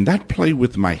 can that play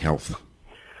with my health?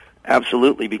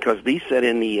 Absolutely, because these set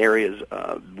in the areas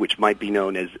which might be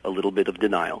known as a little bit of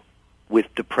denial,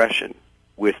 with depression,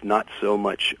 with not so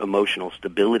much emotional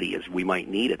stability as we might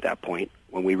need at that point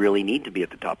when we really need to be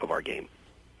at the top of our game.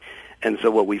 And so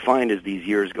what we find as these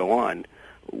years go on,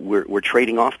 we're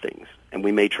trading off things, and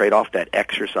we may trade off that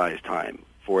exercise time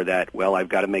for that, well, I've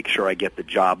got to make sure I get the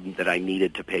job that I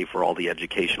needed to pay for all the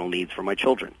educational needs for my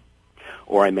children,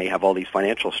 or I may have all these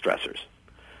financial stressors.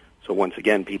 So once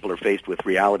again, people are faced with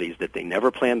realities that they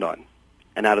never planned on,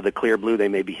 and out of the clear blue, they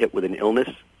may be hit with an illness,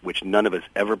 which none of us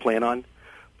ever plan on,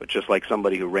 but just like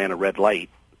somebody who ran a red light,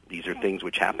 these are things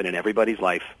which happen in everybody's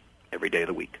life every day of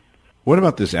the week. What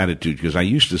about this attitude? Because I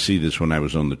used to see this when I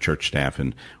was on the church staff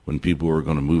and when people were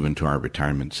going to move into our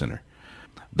retirement center,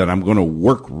 that I'm going to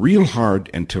work real hard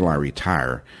until I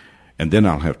retire, and then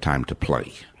I'll have time to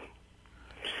play.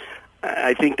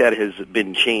 I think that has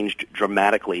been changed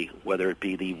dramatically, whether it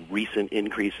be the recent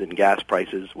increase in gas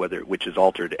prices, which has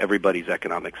altered everybody's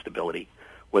economic stability,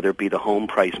 whether it be the home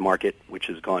price market, which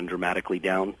has gone dramatically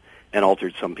down and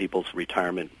altered some people's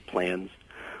retirement plans,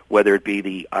 whether it be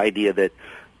the idea that,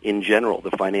 in general,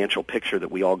 the financial picture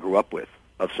that we all grew up with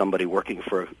of somebody working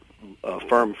for a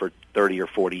firm for 30 or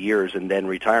 40 years and then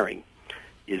retiring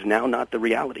is now not the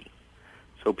reality.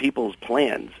 So people's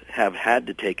plans have had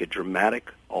to take a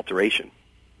dramatic alteration.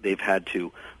 They've had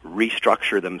to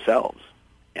restructure themselves.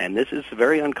 And this is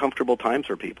very uncomfortable times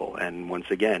for people. And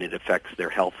once again, it affects their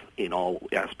health in all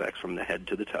aspects from the head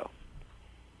to the toe.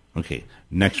 Okay,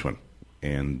 next one.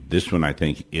 And this one I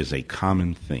think is a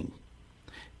common thing.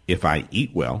 If I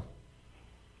eat well,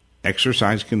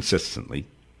 exercise consistently,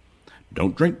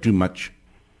 don't drink too much,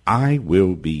 I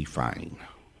will be fine.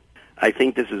 I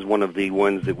think this is one of the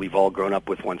ones that we've all grown up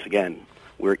with once again,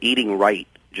 where eating right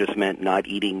just meant not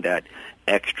eating that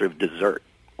extra dessert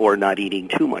or not eating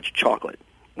too much chocolate.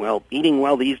 Well, eating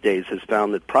well these days has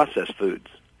found that processed foods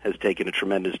has taken a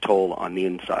tremendous toll on the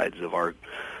insides of our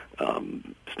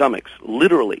stomachs,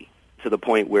 literally to the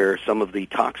point where some of the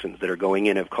toxins that are going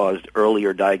in have caused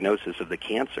earlier diagnosis of the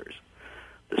cancers,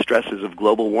 the stresses of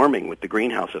global warming with the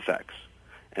greenhouse effects.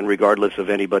 And regardless of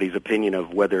anybody's opinion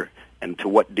of whether and to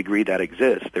what degree that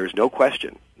exists, there's no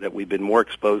question that we've been more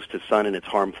exposed to sun and its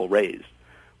harmful rays,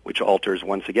 which alters,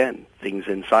 once again, things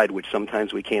inside which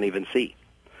sometimes we can't even see.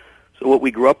 So what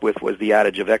we grew up with was the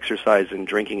adage of exercise and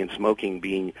drinking and smoking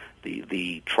being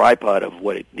the tripod of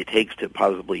what it takes to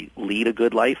possibly lead a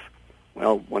good life.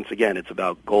 Well, once again, it's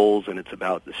about goals and it's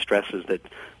about the stresses that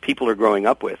people are growing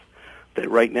up with that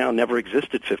right now never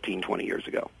existed 15, 20 years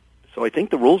ago. So I think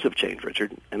the rules have changed,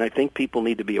 Richard, and I think people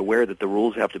need to be aware that the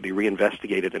rules have to be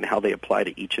reinvestigated in how they apply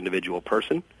to each individual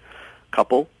person,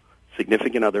 couple,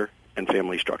 significant other, and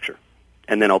family structure,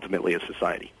 and then ultimately a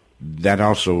society. That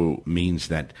also means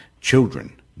that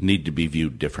children need to be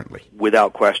viewed differently.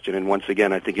 Without question, and once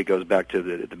again, I think it goes back to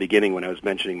the beginning when I was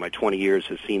mentioning my 20 years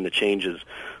has seen the changes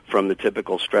from the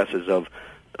typical stresses of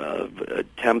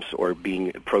attempts or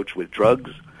being approached with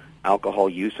drugs, alcohol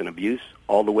use and abuse,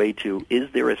 all the way to, is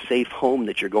there a safe home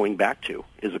that you're going back to,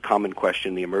 is a common question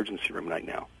in the emergency room right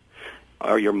now.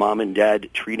 Are your mom and dad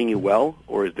treating you well,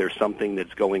 or is there something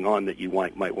that's going on that you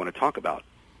might want to talk about?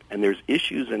 And there's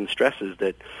issues and stresses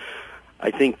that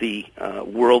I think the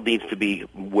world needs to be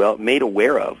made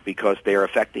aware of because they are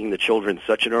affecting the children at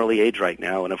such an early age right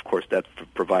now, and of course that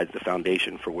provides the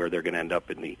foundation for where they're going to end up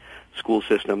in the school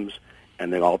systems,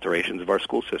 and the alterations of our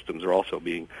school systems are also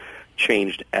being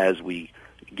changed as we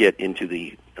get into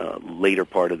the later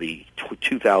part of the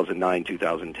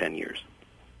 2009-2010 years.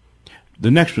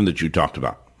 The next one that you talked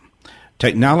about,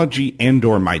 technology and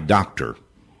or my doctor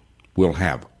will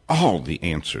have all the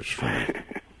answers for me.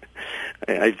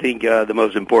 I think the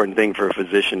most important thing for a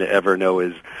physician to ever know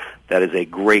is that is a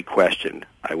great question.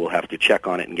 I will have to check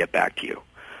on it and get back to you.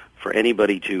 For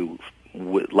anybody to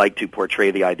like to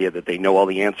portray the idea that they know all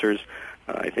the answers,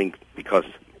 I think because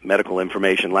medical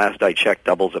information, last I checked,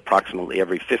 doubles approximately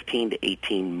every 15 to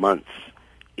 18 months.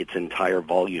 Its entire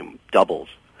volume doubles.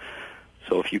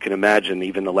 So if you can imagine,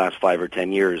 even the last 5 or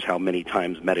 10 years, how many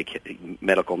times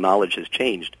medical knowledge has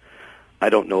changed, I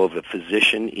don't know of a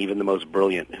physician, even the most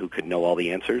brilliant, who could know all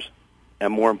the answers.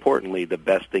 And more importantly, the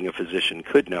best thing a physician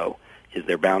could know is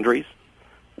their boundaries,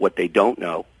 what they don't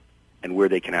know, and where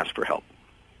they can ask for help.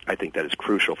 I think that is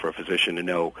crucial for a physician to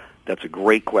know. That's a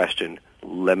great question.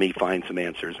 Let me find some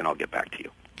answers, and I'll get back to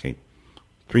you. Okay.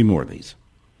 3 more of these.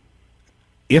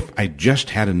 If I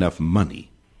just had enough money,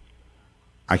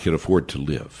 I could afford to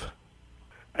live.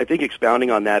 I think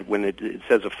expounding on that, when it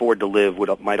says afford to live,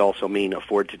 might also mean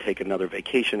afford to take another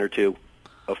vacation or two,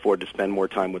 afford to spend more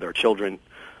time with our children,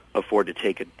 afford to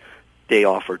take a day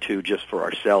off or two just for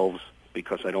ourselves,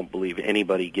 because I don't believe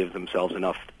anybody gives themselves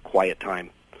enough quiet time.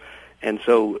 And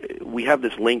so we have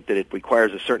this link that it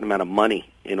requires a certain amount of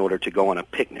money in order to go on a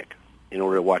picnic, in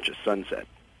order to watch a sunset.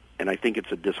 And I think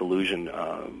it's a disillusioned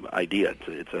idea.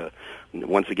 It's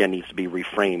once again needs to be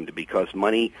reframed, because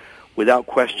money, without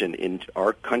question, in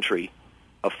our country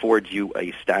affords you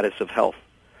a status of health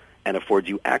and affords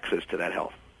you access to that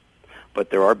health.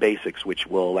 But there are basics which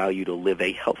will allow you to live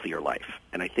a healthier life.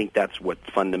 And I think that's what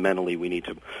fundamentally we need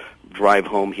to drive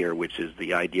home here, which is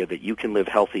the idea that you can live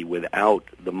healthy without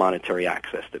the monetary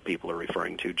access that people are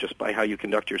referring to, just by how you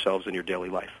conduct yourselves in your daily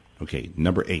life. Okay,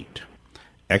 number 8.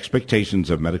 Expectations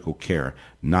of medical care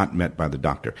not met by the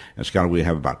doctor. And Scott, we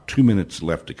have about 2 minutes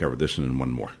left to cover this and then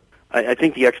one more. I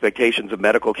think the expectations of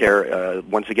medical care,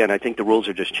 once again, I think the rules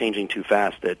are just changing too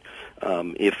fast, that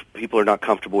if people are not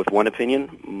comfortable with one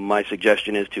opinion, my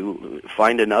suggestion is to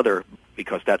find another,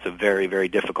 because that's a very, very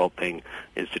difficult thing,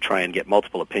 is to try and get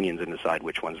multiple opinions and decide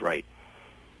which one's right.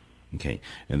 Okay.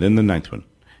 And then the ninth one.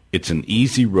 It's an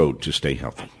easy road to stay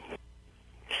healthy.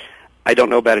 I don't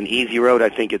know about an easy road. I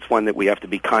think it's one that we have to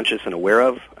be conscious and aware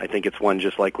of. I think it's one,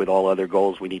 just like with all other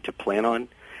goals, we need to plan on.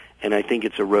 And I think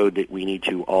it's a road that we need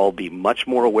to all be much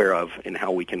more aware of in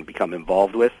how we can become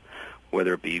involved with,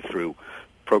 whether it be through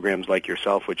programs like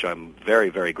yourself, which I'm very,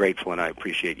 very grateful, and I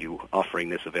appreciate you offering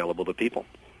this available to people.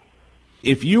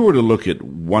 If you were to look at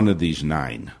one of these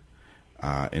 9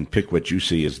 and pick what you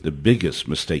see as the biggest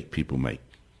mistake people make,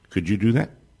 could you do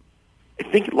that? I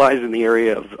think it lies in the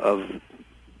area of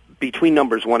between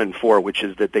numbers 1 and 4, which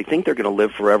is that they think they're going to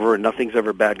live forever and nothing's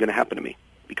ever bad going to happen to me,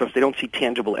 because they don't see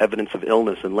tangible evidence of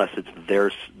illness unless it's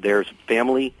their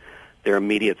family, their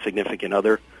immediate significant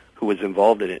other who is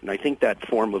involved in it. And I think that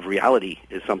form of reality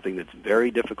is something that's very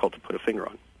difficult to put a finger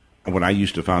on. What I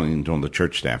used to find on the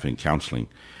church staff in counseling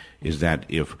is that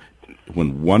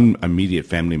when one immediate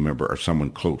family member or someone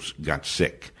close got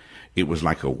sick, it was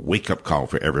like a wake-up call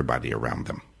for everybody around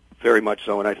them. Very much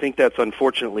so, and I think that's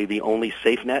unfortunately the only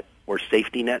safe net or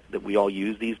safety net that we all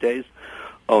use these days.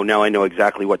 Oh, now I know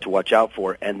exactly what to watch out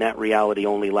for, and that reality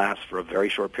only lasts for a very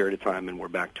short period of time, and we're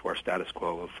back to our status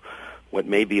quo of what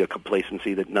may be a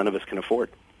complacency that none of us can afford.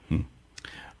 All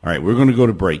right, we're going to go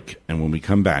to break, and when we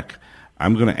come back,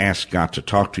 I'm going to ask Scott to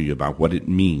talk to you about what it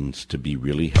means to be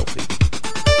really healthy.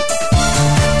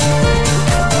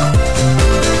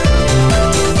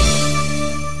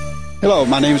 Hello,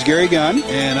 my name is Gary Gunn,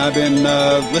 and I've been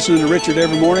listening to Richard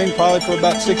every morning probably for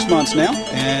about 6 months now.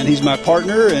 And he's my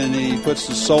partner, and he puts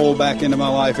the soul back into my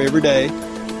life every day.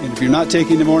 And if you're not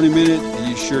taking the Morning Minute,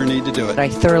 you sure need to do it. I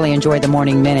thoroughly enjoy the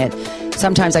Morning Minute.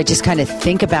 Sometimes I just kind of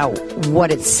think about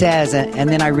what it says, and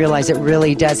then I realize it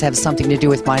really does have something to do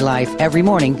with my life every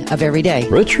morning of every day.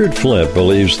 Richard Flint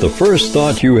believes the first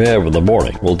thought you have in the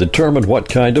morning will determine what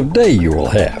kind of day you will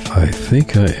have. I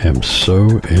think I am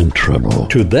so in trouble.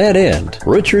 To that end,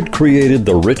 Richard created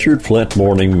the Richard Flint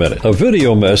Morning Minute, a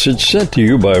video message sent to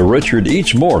you by Richard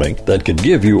each morning that could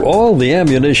give you all the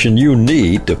ammunition you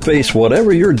need to face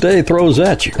whatever your day throws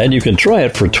at you. And you can try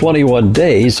it for 21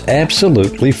 days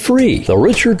absolutely free. The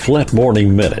Richard Flint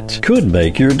Morning Minute could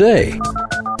make your day.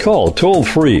 Call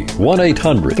toll-free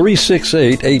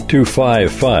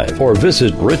 1-800-368-8255 or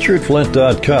visit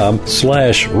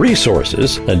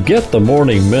richardflint.com/resources and get the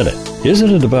Morning Minute.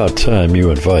 Isn't it about time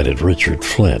you invited Richard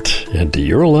Flint into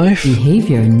your life?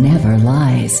 Behavior never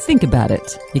lies. Think about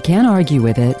it. You can't argue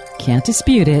with it, can't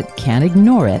dispute it, can't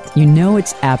ignore it. You know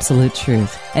it's absolute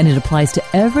truth, and it applies to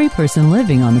every person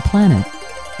living on the planet.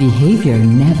 Behavior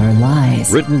never lies.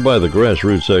 Written by the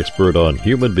grassroots expert on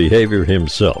human behavior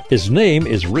himself. His name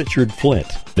is Richard Flint.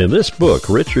 In this book,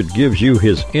 Richard gives you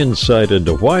his insight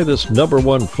into why this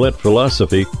 #1 Flint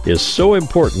philosophy is so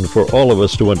important for all of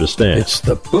us to understand. It's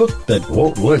the book that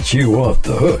won't let you off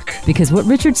the hook. Because what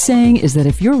Richard's saying is that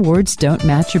if your words don't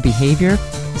match your behavior,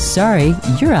 sorry,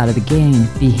 you're out of the game.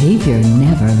 Behavior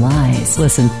never lies.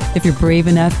 Listen, if you're brave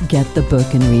enough, get the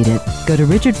book and read it. Go to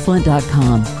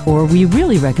richardflint.com, or we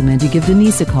really recommend you give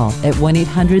Denise a call at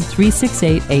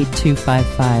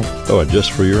 1-800-368-8255. Oh, and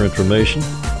just for your information,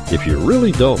 if you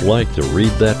really don't like to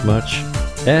read that much,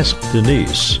 ask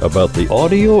Denise about the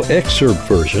audio excerpt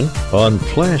version on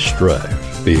flash drive.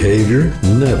 Behavior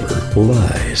never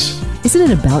lies. Isn't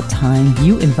it about time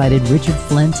you invited Richard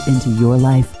Flint into your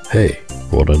life? Hey,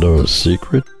 want to know a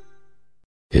secret?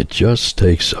 It just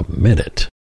takes a minute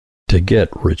to get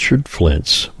Richard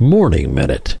Flint's Morning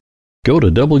Minute. Go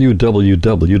to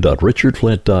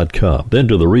www.richardflint.com, then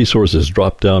to the Resources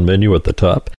drop-down menu at the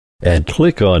top, and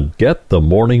click on Get the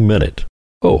Morning Minute.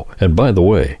 Oh, and by the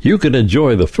way, you can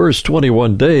enjoy the first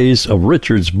 21 days of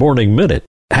Richard's Morning Minute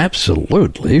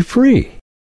absolutely free.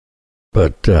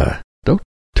 But don't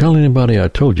tell anybody I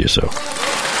told you so.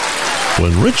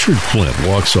 When Richard Flint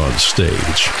walks on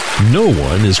stage, no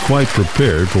one is quite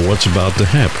prepared for what's about to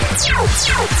happen.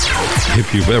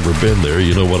 If you've ever been there,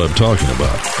 you know what I'm talking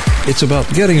about. It's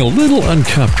about getting a little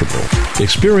uncomfortable,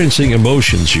 experiencing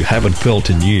emotions you haven't felt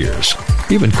in years,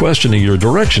 even questioning your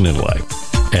direction in life.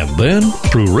 And then,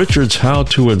 through Richard's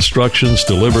how-to instructions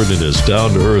delivered in his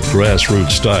down-to-earth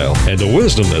grassroots style and a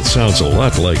wisdom that sounds a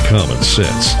lot like common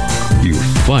sense, you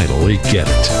finally get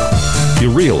it. You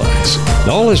realize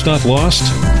all is not lost.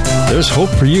 There's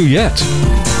hope for you yet.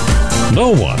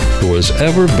 No one who has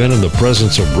ever been in the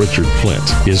presence of Richard Flint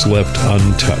is left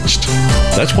untouched.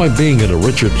 That's why being in a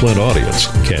Richard Flint audience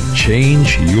can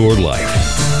change your life.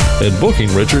 And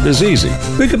booking Richard is easy.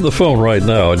 Pick up the phone right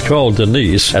now and call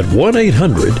Denise at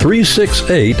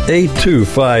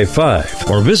 1-800-368-8255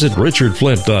 or visit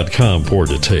richardflint.com for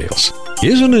details.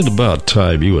 Isn't it about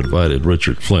time you invited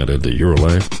Richard Flint into your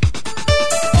life?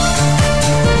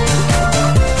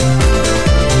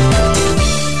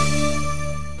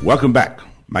 Welcome back.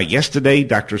 My guest today,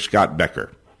 Dr. Scott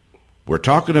Becker. We're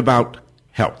talking about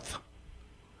health.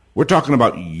 We're talking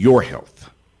about your health.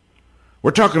 We're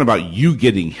talking about you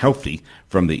getting healthy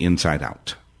from the inside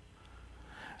out.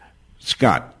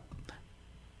 Scott,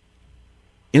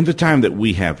 in the time that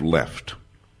we have left,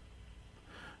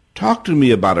 talk to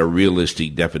me about a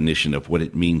realistic definition of what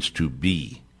it means to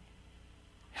be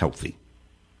healthy.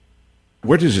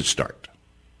 Where does it start?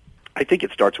 I think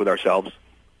it starts with ourselves.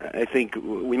 I think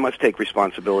we must take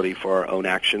responsibility for our own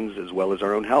actions as well as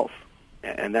our own health.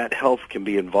 And that health can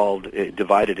be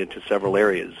divided into several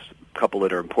areas. A couple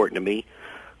that are important to me.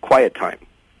 Quiet time.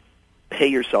 Pay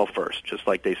yourself first, just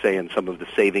like they say in some of the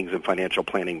savings and financial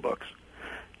planning books.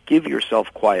 Give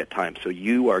yourself quiet time so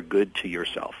you are good to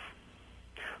yourself.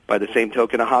 By the same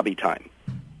token, a hobby time.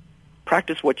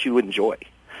 Practice what you enjoy,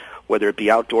 whether it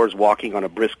be outdoors walking on a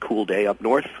brisk, cool day up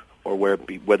north, or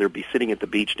whether it be sitting at the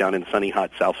beach down in sunny,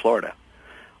 hot South Florida.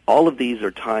 All of these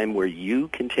are time where you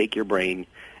can take your brain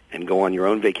and go on your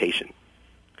own vacation.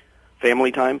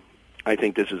 Family time, I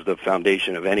think this is the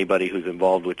foundation of anybody who's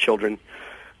involved with children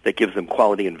that gives them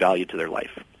quality and value to their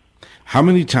life. How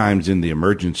many times in the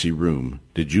emergency room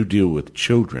did you deal with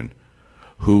children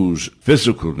whose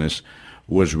physicalness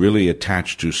was really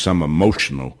attached to some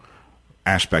emotional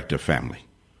aspect of family?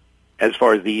 As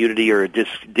far as the unity or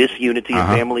disunity of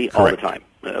family, correct. all the time.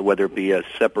 Whether it be a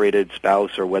separated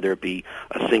spouse or whether it be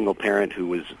a single parent who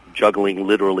was juggling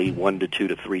literally 1 to 2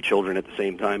 to 3 children at the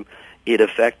same time, it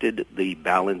affected the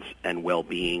balance and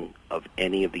well-being of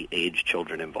any of the aged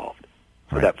children involved.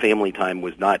 So that family time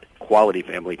was not quality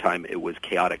family time, it was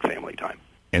chaotic family time.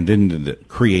 And then the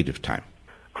creative time.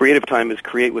 Creative time is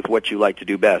create with what you like to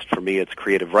do best. For me, it's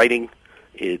creative writing.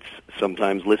 It's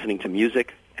sometimes listening to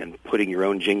music and putting your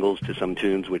own jingles to some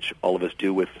tunes, which all of us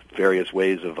do with various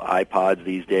ways of iPods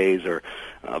these days or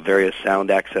various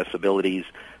sound accessibilities.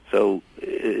 So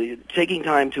taking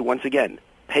time to, once again,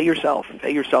 pay yourself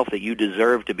that you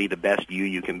deserve to be the best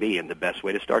you can be, and the best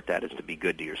way to start that is to be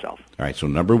good to yourself. All right, so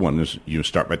number one is you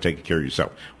start by taking care of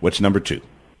yourself. What's number two?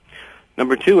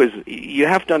 Number two is you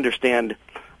have to understand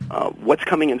what's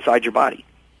coming inside your body.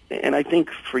 And I think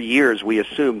for years we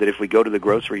assumed that if we go to the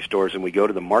grocery stores and we go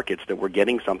to the markets that we're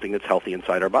getting something that's healthy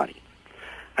inside our body.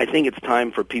 I think it's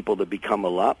time for people to become a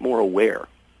lot more aware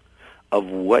of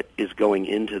what is going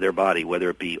into their body, whether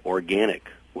it be organic,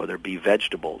 whether it be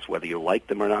vegetables, whether you like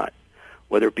them or not,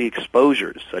 whether it be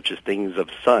exposures such as things of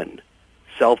sun,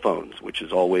 cell phones, which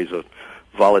is always a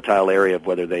volatile area of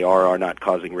whether they are or not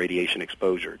causing radiation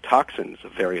exposure, toxins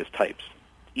of various types,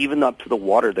 even up to the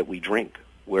water that we drink,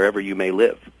 wherever you may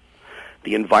live.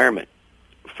 The environment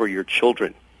for your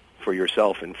children, for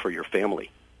yourself, and for your family.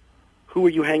 Who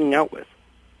are you hanging out with?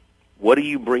 What are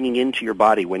you bringing into your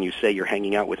body when you say you're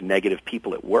hanging out with negative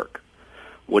people at work?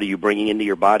 What are you bringing into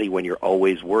your body when you're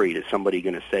always worried? Is somebody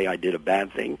going to say I did a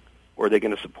bad thing? Or are they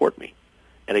going to support me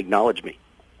and acknowledge me?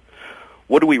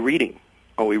 What are we reading?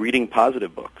 Are we reading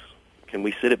positive books? Can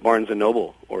we sit at Barnes &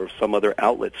 Noble or some other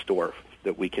outlet store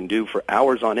that we can do for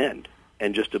hours on end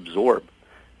and just absorb,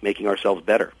 making ourselves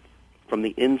better from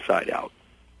the inside out?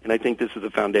 And I think this is the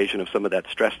foundation of some of that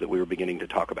stress that we were beginning to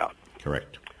talk about.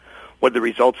 Correct. What are the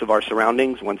results of our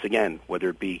surroundings? Once again, whether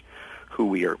it be who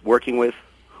we are working with,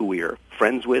 who we are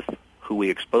friends with, who we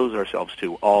expose ourselves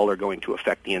to, all are going to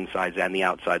affect the insides and the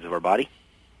outsides of our body.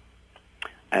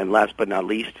 And last but not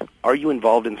least, are you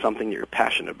involved in something that you're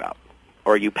passionate about?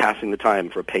 Or are you passing the time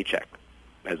for a paycheck,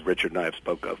 as Richard and I have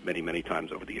spoke of many, many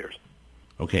times over the years?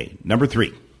 Okay, number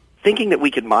three. Thinking that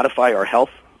we could modify our health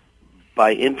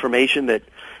by information that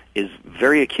is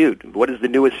very acute. What is the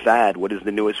newest fad? What is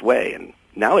the newest way? And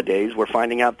nowadays we're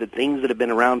finding out that things that have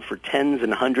been around for tens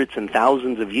and hundreds and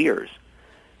thousands of years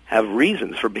have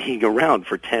reasons for being around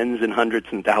for tens and hundreds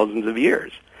and thousands of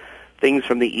years. Things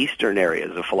from the Eastern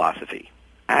areas of philosophy,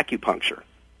 acupuncture,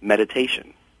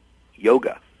 meditation,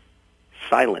 yoga,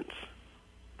 silence,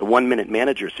 the 1 Minute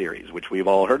Manager series, which we've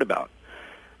all heard about.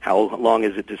 How long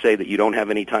is it to say that you don't have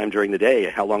any time during the day?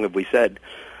 How long have we said,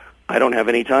 I don't have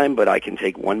any time, but I can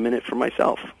take 1 minute for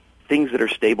myself? Things that are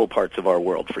stable parts of our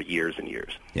world for years and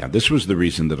years. Yeah, this was the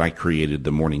reason that I created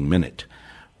the Morning Minute,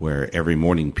 where every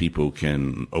morning people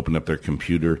can open up their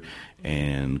computer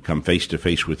and come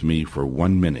face-to-face with me for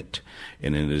 1 minute.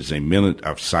 And it is a minute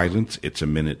of silence. It's a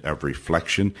minute of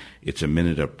reflection. It's a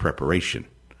minute of preparation.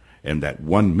 And that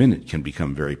 1 minute can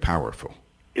become very powerful.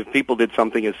 If people did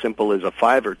something as simple as a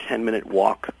 5 or 10 minute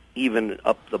walk, even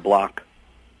up the block,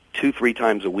 2-3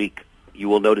 times a week, you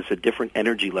will notice a different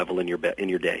energy level in your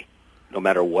day, no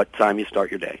matter what time you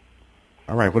start your day.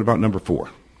 All right, what about number 4?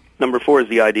 Number 4 is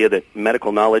the idea that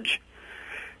medical knowledge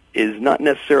is not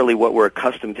necessarily what we're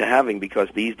accustomed to having, because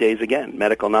these days, again,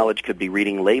 medical knowledge could be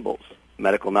reading labels.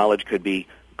 Medical knowledge could be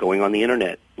going on the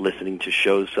internet, listening to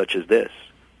shows such as this,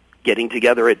 getting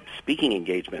together at speaking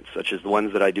engagements such as the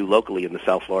ones that I do locally in the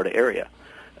South Florida area,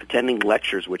 attending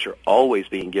lectures which are always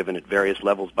being given at various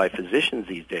levels by physicians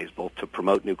these days, both to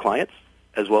promote new clients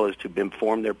as well as to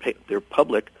inform their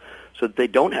public so that they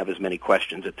don't have as many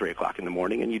questions at 3 o'clock in the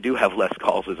morning and you do have less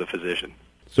calls as a physician.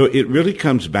 So it really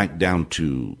comes back down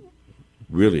to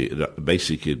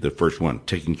basically the first one,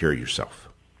 taking care of yourself.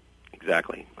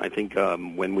 Exactly. I think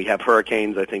when we have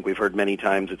hurricanes, I think we've heard many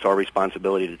times it's our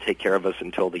responsibility to take care of us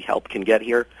until the help can get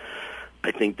here.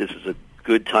 I think this is a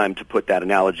good time to put that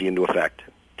analogy into effect.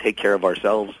 Take care of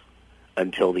ourselves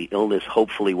until the illness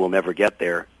hopefully will never get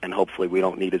there, and hopefully we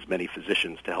don't need as many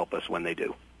physicians to help us when they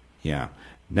do. Yeah.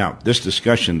 Now, this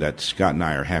discussion that Scott and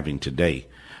I are having today,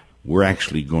 we're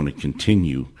actually going to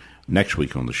continue next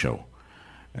week on the show.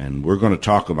 And we're going to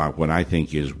talk about what I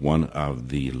think is one of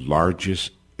the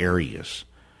largest areas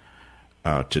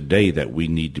today that we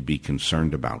need to be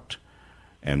concerned about.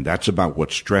 And that's about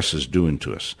what stress is doing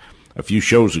to us. A few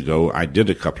shows ago, I did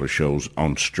a couple of shows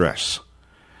on stress.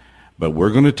 But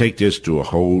we're going to take this to a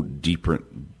whole deeper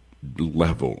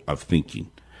level of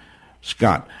thinking.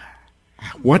 Scott,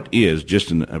 what is,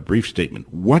 just in a brief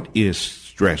statement, what is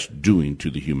stress doing to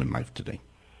the human life today?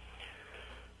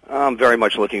 I'm very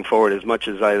much looking forward. As much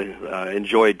as I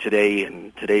enjoyed today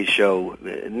and today's show,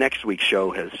 next week's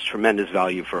show has tremendous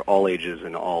value for all ages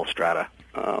and all strata.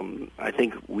 I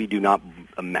think we do not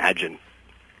imagine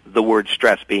the word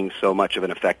stress being so much of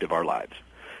an effect of our lives.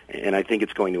 And I think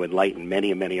it's going to enlighten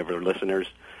many and many of our listeners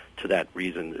to that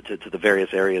reason, to the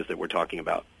various areas that we're talking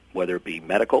about, whether it be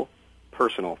medical,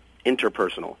 personal,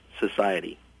 interpersonal,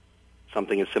 society,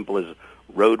 something as simple as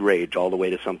road rage all the way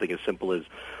to something as simple as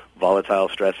volatile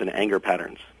stress and anger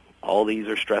patterns. All these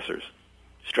are stressors.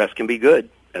 Stress can be good,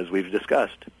 as we've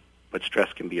discussed, but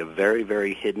stress can be a very,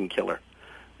 very hidden killer,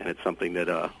 and it's something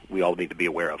that we all need to be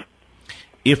aware of.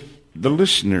 If the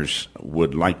listeners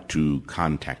would like to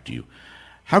contact you,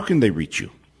 how can they reach you?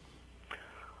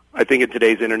 I think in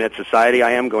today's Internet society,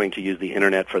 I am going to use the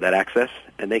Internet for that access,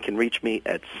 and they can reach me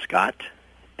at Scott,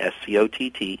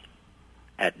 SCOTT,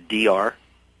 at Dr.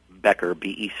 Becker,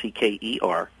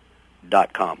 BECKER.com.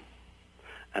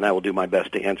 And I will do my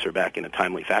best to answer back in a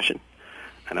timely fashion.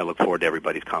 And I look forward to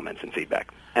everybody's comments and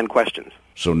feedback and questions.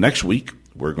 So next week,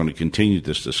 we're going to continue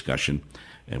this discussion,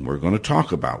 and we're going to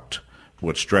talk about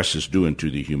what stress is doing to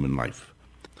the human life.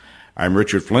 I'm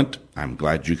Richard Flint. I'm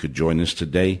glad you could join us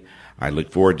today. I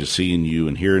look forward to seeing you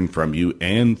and hearing from you,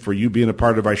 and for you being a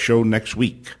part of our show next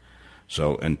week.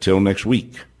 So until next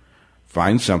week,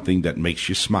 find something that makes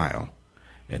you smile,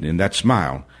 and in that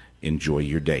smile, enjoy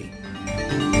your day.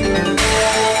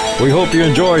 We hope you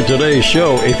enjoyed today's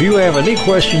show. If you have any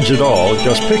questions at all,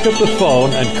 just pick up the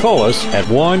phone and call us at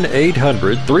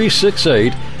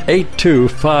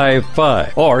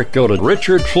 1-800-368-8255 or go to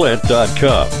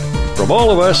richardflint.com. From all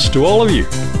of us to all of you,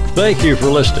 thank you for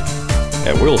listening,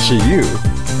 and we'll see you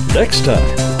next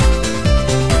time.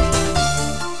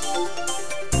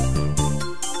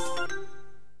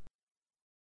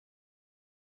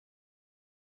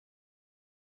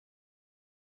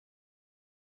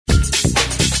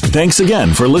 Thanks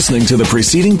again for listening to the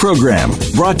preceding program,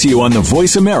 brought to you on the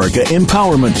Voice America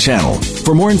Empowerment Channel.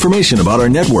 For more information about our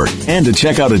network and to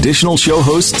check out additional show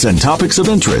hosts and topics of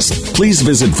interest, please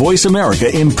visit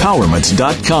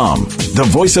voiceamericaempowerment.com. The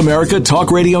Voice America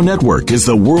Talk Radio Network is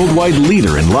the worldwide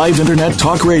leader in live Internet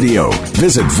talk radio.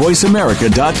 Visit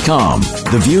voiceamerica.com.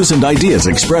 The views and ideas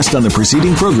expressed on the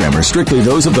preceding program are strictly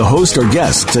those of the host or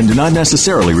guests and do not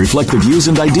necessarily reflect the views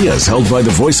and ideas held by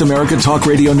the Voice America Talk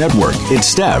Radio Network, its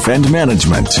staff, and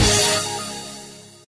management.